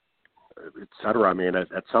tossed, et cetera.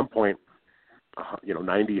 At some point,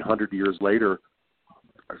 90, 100 years later,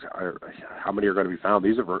 how many are going to be found?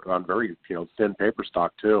 These are on very, thin paper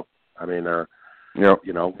stock too. They're,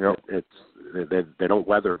 it's they don't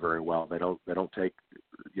weather very well. They don't take,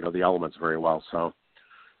 the elements very well. So,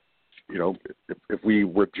 if we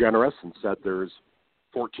were generous and said there's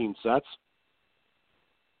 14 sets,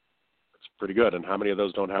 it's pretty good. And how many of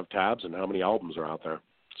those don't have tabs, and how many albums are out there?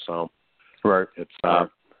 So, it's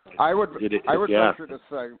I would venture to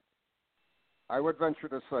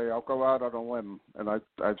say I'll go out on a limb, and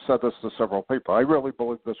I've said this to several people. I really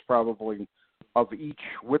believe there's probably, of each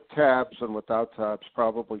with tabs and without tabs,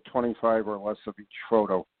 probably 25 or less of each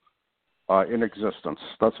photo in existence.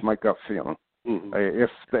 That's my gut feeling.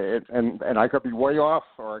 Mm-hmm. And I could be way off,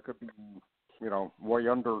 or I could be, way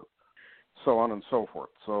under, so on and so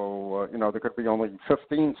forth. So, there could be only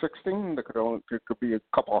 15, 16. There could be a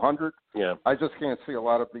couple hundred. Yeah. I just can't see a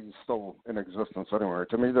lot of these still in existence anywhere.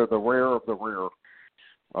 To me, they're the rare of the rare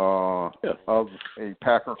of a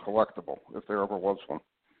Packer collectible, if there ever was one.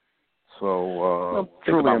 So,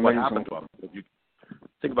 truly amazing. What happened to them. If you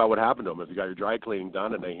think about what happened to them. If you got your dry cleaning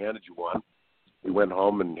done and they handed you one, you went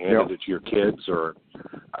home and handed it to your kids, or,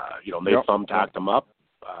 they thumbtacked them up,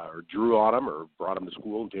 or drew on them, or brought them to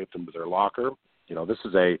school and taped them to their locker. This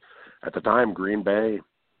is at the time, Green Bay,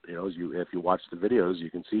 if you watch the videos, you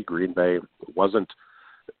can see Green Bay wasn't,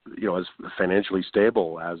 as financially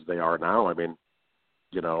stable as they are now. It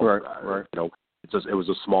was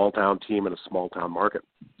a small town team in a small town market.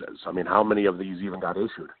 So, how many of these even got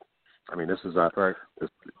issued? This is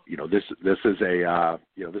this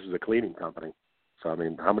is a cleaning company. So, how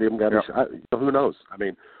many of them got issued? Who knows?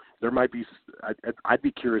 There might be. I'd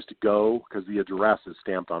be curious to go, because the address is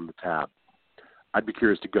stamped on the tab. I'd be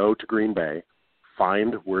curious to go to Green Bay,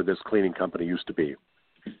 find where this cleaning company used to be,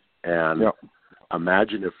 and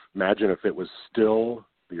imagine if it was still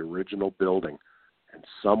the original building, and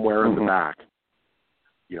somewhere in the back,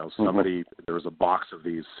 somebody there was a box of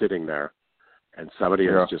these sitting there, and somebody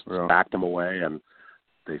has just backed them away, and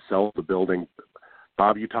they sell the building.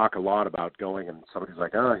 Bob, you talk a lot about going, and somebody's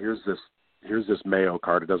like, here's this Mayo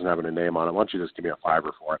card. It doesn't have any name on it. Why don't you just give me a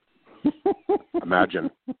 $5 for it? Imagine.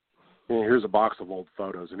 Here's a box of old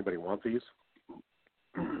photos. Anybody want these?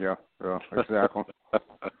 Yeah, exactly.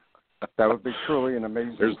 That would be truly an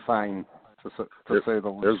amazing find, to say the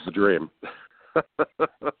least. There's the dream.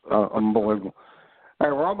 Unbelievable.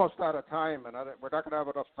 Hey, we're almost out of time, and we're not going to have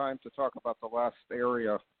enough time to talk about the last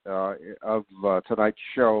area of tonight's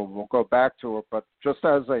show. We'll go back to it, but just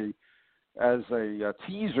as a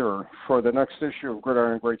teaser for the next issue of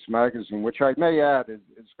Gridiron Greats magazine, which I may add is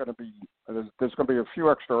going to be there's going to be a few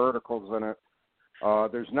extra articles in it.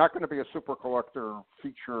 There's not going to be a super collector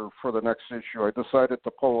feature for the next issue. I decided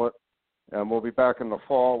to pull it, and we'll be back in the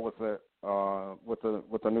fall with it. With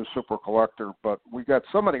the new super collector, but we got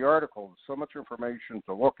so many articles, so much information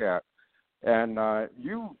to look at, and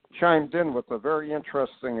you chimed in with a very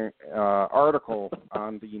interesting article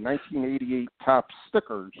on the 1988 top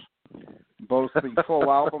stickers, both the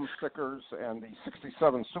full album stickers and the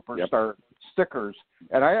 67 Superstar stickers,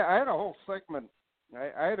 and I had a whole segment.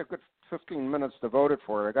 I had a good 15 minutes devoted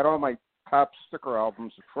for it. I got all my top sticker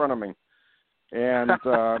albums in front of me, and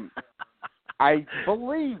I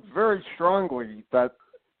believe very strongly that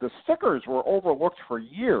the stickers were overlooked for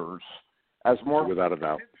years as more without a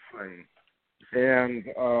doubt. And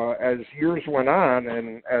as years went on,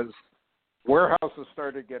 and as warehouses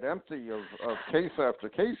started to get empty of case after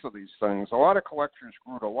case of these things, a lot of collectors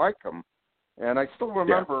grew to like them. And I still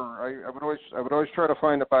remember I would always try to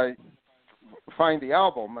find the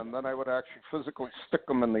album, and then I would actually physically stick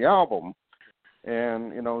them in the album.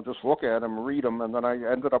 And, just look at them, read them, and then I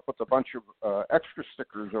ended up with a bunch of extra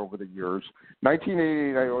stickers over the years.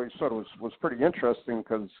 1988, I always thought was pretty interesting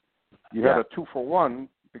because you had a 2-for-1,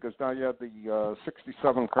 because now you have the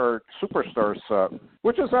 67 card Superstar set,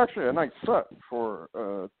 which is actually a nice set for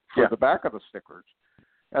the back of the stickers.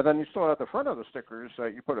 And then you still have the front of the stickers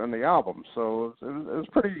that you put in the album. So it was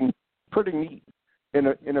pretty neat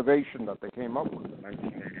innovation that they came up with in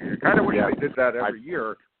 1988. I kind of wish they did that every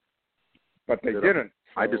year. But they didn't.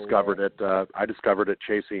 So, I discovered it. I discovered it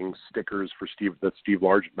chasing stickers for the Steve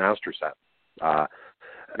Largent Master set.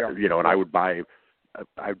 And I would buy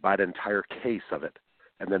an entire case of it,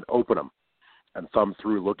 and then open them, and thumb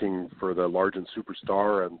through looking for the Largent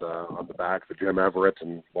Superstar and on the back the Jim Everett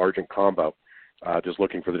and Largent combo, just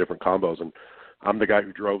looking for the different combos. And I'm the guy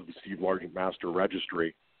who drove the Steve Largent Master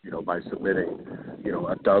registry, by submitting,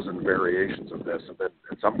 a dozen variations of this, and then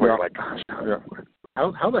at some point, like, gosh.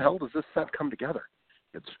 How the hell does this set come together?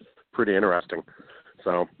 It's pretty interesting.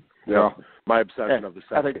 So, my obsession of the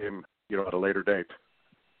set came, at a later date.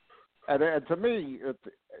 And to me,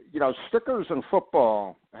 stickers in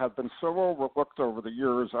football have been so overlooked over the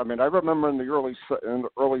years. I mean, I remember in the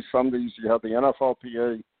early Sundays, you had the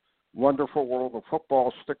NFLPA Wonderful World of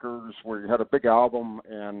Football stickers, where you had a big album,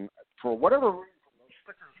 and for whatever reason, those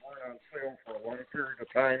stickers weren't on sale for a long period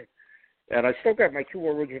of time. And I still got my 2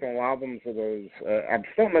 original albums of those. I'm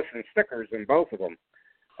still missing stickers in both of them.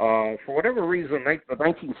 For whatever reason, the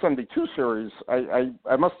 1972 series,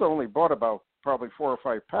 I must have only bought about probably 4 or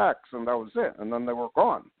 5 packs, and that was it. And then they were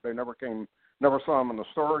gone. They never saw them in the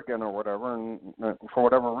store again or whatever. And for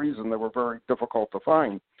whatever reason, they were very difficult to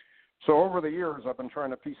find. So over the years, I've been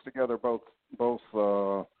trying to piece together both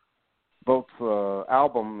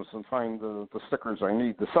albums and find the stickers I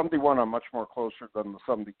need. The 71 I'm much more closer than the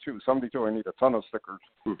 72. 72 I need a ton of stickers.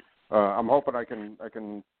 I'm hoping I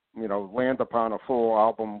can land upon a full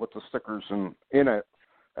album with the stickers in it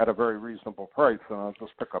at a very reasonable price, and I'll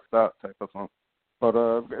just pick up that type of thing. But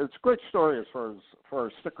it's a great story as far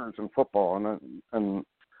as stickers in football, and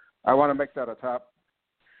I want to make that a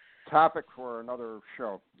topic for another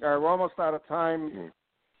show. All right, we're almost out of time.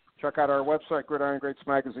 Check out our website,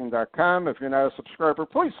 gridirongreatsmagazine.com. If you're not a subscriber,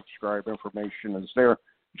 please subscribe. Information is there.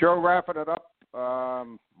 Joe, wrapping it up.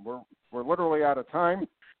 We're literally out of time.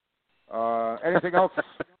 Anything else?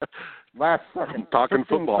 Last second. Talking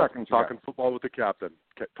football. Seconds, Talking football with the captain.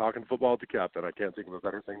 Talking football with the captain. I can't think of a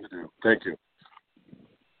better thing to do. Thank you.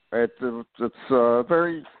 It's a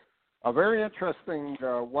very interesting,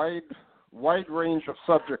 wide range of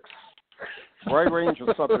subjects. Wide range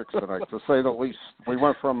of subjects tonight, to say the least. We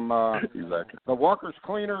went from the Walker's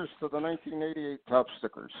Cleaners to the 1988 top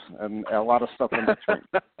stickers, and a lot of stuff in between.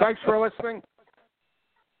 Thanks for listening,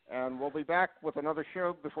 and we'll be back with another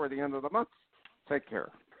show before the end of the month. Take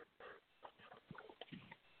care.